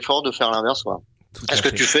faire l'effort de faire l'inverse, quoi. Tout à Ce que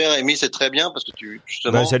fait. tu fais, Rémi, c'est très bien parce que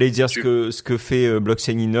justement. J'allais dire ce que fait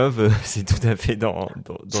Blockchain Innov, c'est tout à fait dans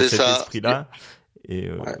C'est cet ça. esprit-là.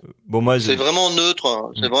 Et Ouais. bon, moi, C'est vraiment neutre.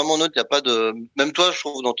 Hein. C'est Mm. vraiment neutre. Il y a pas de. Même toi, je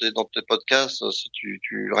trouve dans tes podcasts, si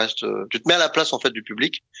tu restes, tu te mets à la place en fait du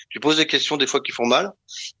public. Tu poses des questions des fois qui font mal,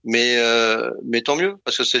 mais tant mieux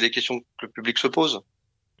parce que c'est les questions que le public se pose.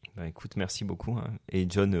 Bah, écoute, merci beaucoup. Hein. Et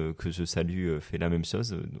John, que je salue, fait la même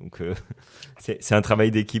chose. Donc, c'est un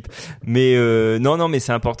travail d'équipe. Mais non, mais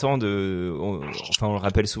c'est important enfin, on le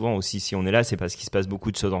rappelle souvent aussi. Si on est là, c'est parce qu'il se passe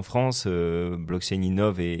beaucoup de choses en France. Blockchain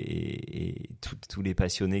Innov et tous les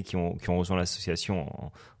passionnés qui ont rejoint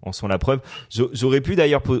l'association en sont la preuve. J'aurais pu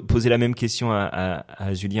d'ailleurs poser la même question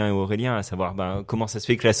à Julien et Aurélien, à savoir comment ça se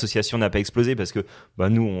fait que l'association n'a pas explosé, parce que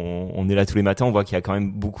nous, on est là tous les matins, on voit qu'il y a quand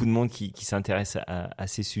même beaucoup de monde qui s'intéresse à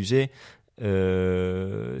ces sujets.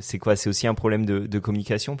 C'est quoi? C'est aussi un problème de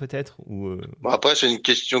communication peut-être ou Bon, après, c'est une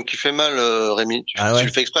question qui fait mal, Rémi. Tu ouais. le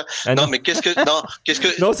fais exprès. Non, Mais qu'est-ce que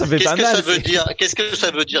non, ça fait qu'est-ce pas que mal. ça veut dire? Qu'est-ce que ça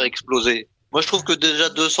veut dire exploser? Moi, je trouve que déjà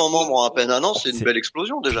 200 membres en à peine un an, c'est une belle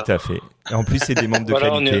explosion déjà. Tout à fait. Et en plus, c'est des membres de Voilà,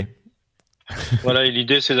 qualité. Voilà, et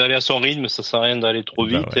l'idée c'est d'aller à son rythme, ça sert à rien d'aller trop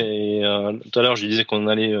vite. Ouais. Et tout à l'heure, je disais qu'on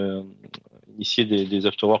allait initier des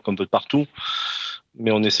afterworks un peu de partout,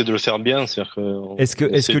 mais on essaie de le faire bien. C'est-à-dire que est-ce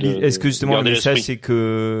que justement le message l'esprit. c'est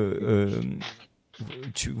que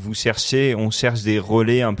on cherche des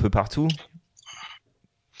relais un peu partout?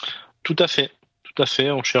 Tout à fait.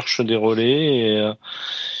 On cherche des relais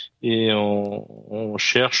et on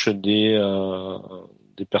cherche des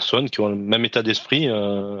personnes qui ont le même état d'esprit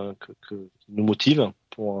que nous motivent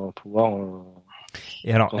pour pouvoir.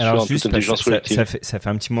 Et alors juste ça fait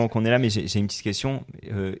un petit moment qu'on est là, mais j'ai une petite question.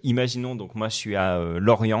 Imaginons donc moi je suis à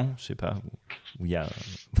Lorient, je sais pas où il y a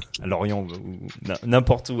à Lorient ou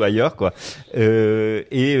n'importe où ailleurs quoi.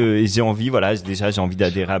 Et j'ai envie j'ai envie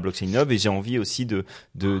d'adhérer à Blockchain Innov et j'ai envie aussi de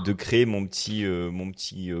créer mon petit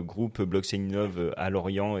groupe Blockchain Innov à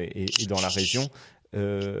Lorient et dans la région.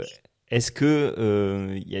 Est-ce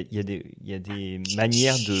que il y a des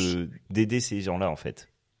manières d'aider ces gens-là en fait?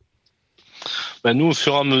 Nous, au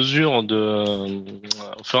fur et à mesure,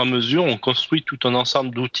 on construit tout un ensemble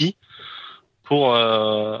d'outils pour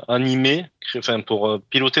pour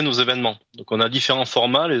piloter nos événements. Donc, on a différents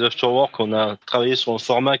formats. Les afterworks, on a travaillé sur un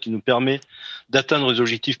format qui nous permet d'atteindre les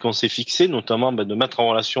objectifs qu'on s'est fixés, notamment de mettre en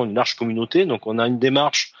relation une large communauté. Donc, on a une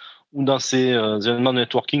démarche où dans ces événements de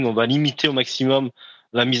networking, on va limiter au maximum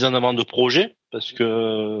la mise en avant de projets, parce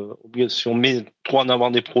que si on met trop en avant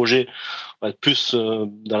des projets, on va être plus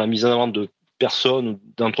dans la mise en avant de personnes ou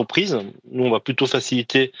d'entreprises. Nous, on va plutôt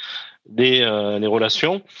faciliter les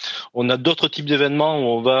relations. On a d'autres types d'événements où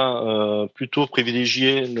on va plutôt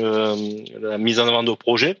privilégier la mise en avant de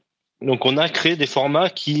projets. Donc, on a créé des formats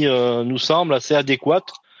qui nous semblent assez adéquats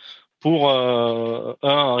pour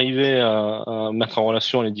arriver à mettre en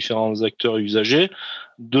relation les différents acteurs et usagers,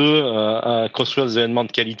 à construire des événements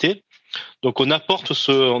de qualité. Donc on apporte,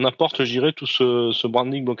 je dirais, tout ce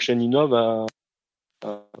branding Blockchain Innov à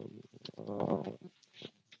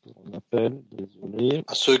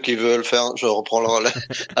ceux qui veulent faire, je reprends le relais,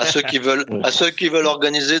 à ceux qui veulent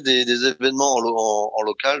organiser des événements en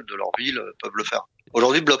local de leur ville peuvent le faire.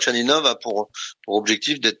 Aujourd'hui, Blockchain Innov a pour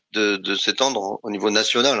objectif de s'étendre au niveau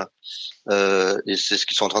national, et c'est ce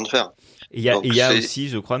qu'ils sont en train de faire. Il y a aussi,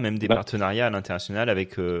 je crois, même des partenariats à l'international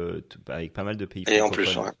avec pas mal de pays francophones. Et en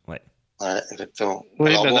plus, ouais, exactement.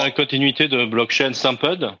 Oui, dans la continuité de Blockchain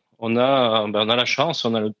Stamped, on a la chance,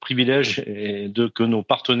 on a le privilège que nos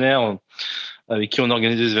partenaires avec qui on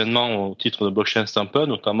organise des événements au titre de Blockchain Stamped,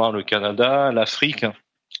 notamment le Canada, l'Afrique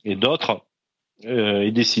et d'autres,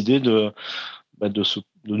 aient décidé de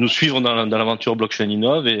nous suivre dans l'aventure Blockchain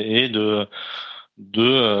Innov et de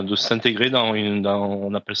s'intégrer dans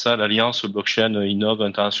on appelle ça l'Alliance Blockchain Innov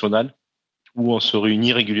internationale, où on se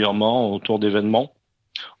réunit régulièrement autour d'événements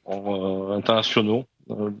internationaux.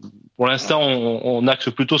 Pour l'instant, on axe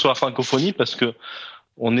plutôt sur la francophonie parce que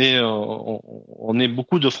on est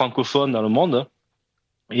beaucoup de francophones dans le monde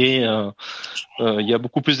et il y a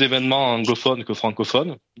beaucoup plus d'événements anglophones que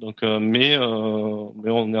francophones. Donc, mais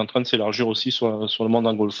on est en train de s'élargir aussi sur le monde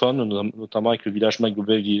anglophone, notamment avec le village Mike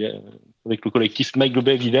Global Village, avec le collectif Mike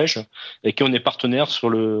Global Village, avec qui on est partenaire sur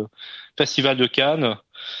le festival de Cannes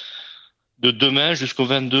de demain jusqu'au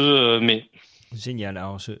 22 mai. Génial.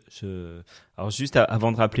 Alors juste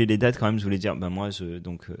avant de rappeler les dates, quand même, je voulais dire, moi,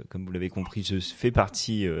 comme vous l'avez compris, je fais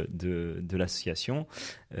partie de l'association.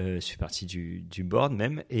 Je fais partie du board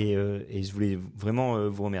même, et je voulais vraiment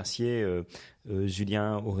vous remercier,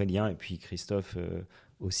 Julien, Aurélien, et puis Christophe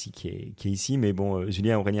aussi qui est ici. Mais bon,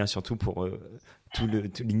 Julien, Aurélien surtout pour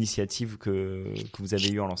toute l'initiative que vous avez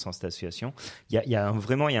eue en lançant cette association. Il y a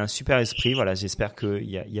un super esprit. Voilà, j'espère qu'il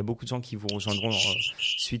y a beaucoup de gens qui vous rejoindront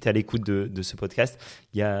suite à l'écoute de ce podcast.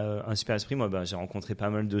 Il y a un super esprit. Moi, j'ai rencontré pas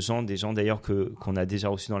mal de gens, des gens d'ailleurs qu'on a déjà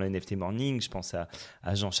reçus dans le NFT Morning. Je pense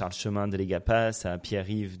à Jean-Charles Chemin de Legapass, à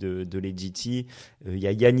Pierre-Yves de Legiti. Il y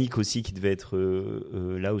a Yannick aussi qui devait être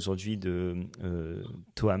là aujourd'hui de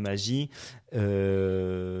Toa Magie.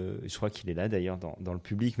 Je crois qu'il est là d'ailleurs dans le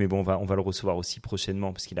public, mais bon, on va le recevoir aussi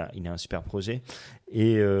prochainement parce qu'il a un super projet.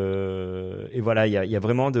 Et voilà, il y a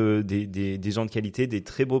vraiment des gens de qualité, des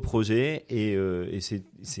très beaux projets, et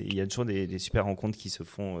il y a toujours des super rencontres qui se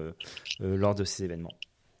font lors de ces événements.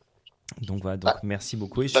 Donc voilà, merci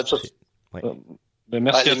beaucoup. Et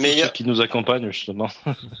merci à tous ceux qui nous accompagnent, justement.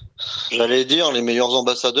 J'allais dire, les meilleurs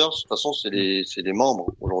ambassadeurs, de toute façon, c'est les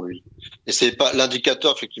membres aujourd'hui. Et c'est pas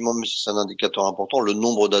l'indicateur, effectivement, mais c'est un indicateur important, le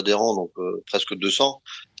nombre d'adhérents, donc presque 200.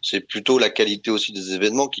 C'est plutôt la qualité aussi des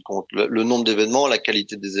événements qui compte. Le nombre d'événements, la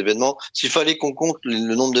qualité des événements. S'il fallait qu'on compte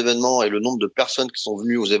le nombre d'événements et le nombre de personnes qui sont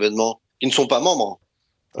venues aux événements, qui ne sont pas membres,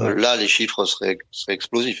 là, les chiffres seraient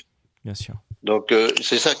explosifs. Bien sûr. Donc,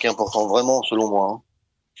 c'est ça qui est important, vraiment, selon moi. Hein.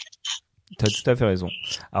 Tu as tout à fait raison.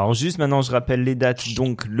 Alors juste maintenant, je rappelle les dates.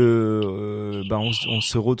 Donc on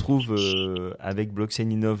se retrouve avec Blockchain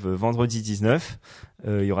Innov vendredi 19.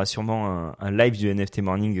 Il y aura sûrement un live du NFT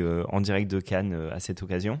Morning en direct de Cannes à cette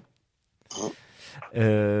occasion.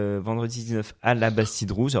 Vendredi 19 à la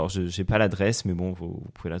Bastide Rouge. Alors je n'ai pas l'adresse, mais bon, vous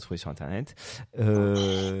pouvez la trouver sur Internet.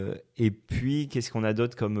 Et puis, qu'est-ce qu'on a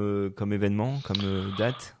d'autre comme événement, comme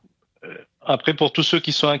date ? Après, pour tous ceux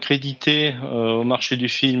qui sont accrédités au marché du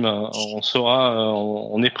film,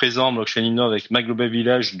 on est présent Blockchain Innov avec My Global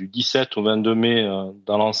Village du 17 au 22 mai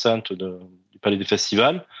dans l'enceinte du Palais des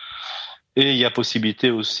Festivals. Et il y a possibilité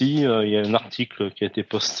aussi, il y a un article qui a été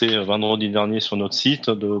posté vendredi dernier sur notre site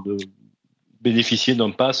de bénéficier d'un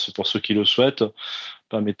pass pour ceux qui le souhaitent,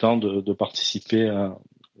 permettant de participer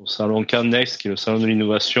au salon Cannes Next, qui est le salon de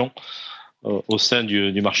l'innovation au sein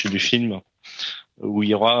du marché du film, où il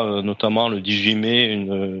y aura notamment le 18 mai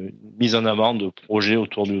une mise en avant de projets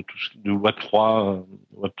autour du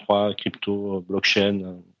Web3, crypto,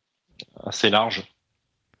 blockchain, assez large.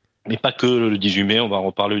 Mais pas que le 18 mai, on va en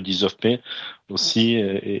reparler le 19 mai aussi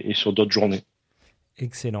et sur d'autres journées.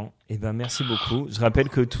 Excellent. Eh ben, merci beaucoup. Je rappelle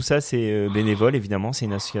que tout ça, c'est bénévole, évidemment, c'est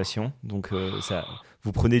une association. Donc,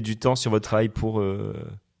 vous prenez du temps sur votre travail pour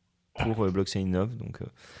Blockchain Innov. Donc,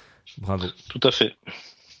 bravo. Tout à fait.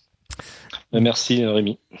 Merci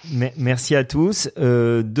Rémi. Merci à tous.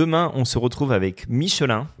 Demain, on se retrouve avec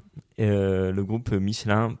Michelin, le groupe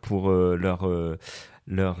Michelin pour leur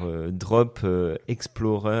drop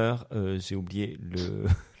Explorer. J'ai oublié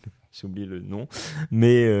le nom,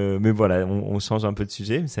 mais voilà, on change un peu de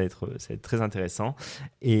sujet, mais ça va être très intéressant.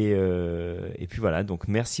 Et puis voilà, donc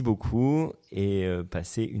merci beaucoup et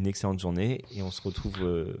passez une excellente journée. Et on se retrouve,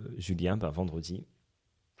 Julien, vendredi.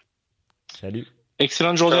 Salut.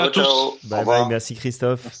 Excellente journée à tous. Bye bye. Merci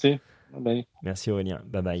Christophe. Merci. Bye bye. Merci Aurélien.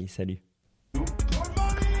 Bye bye. Salut.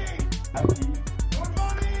 Happy,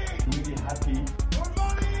 really happy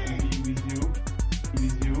to be with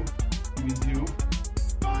you,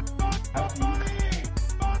 happy.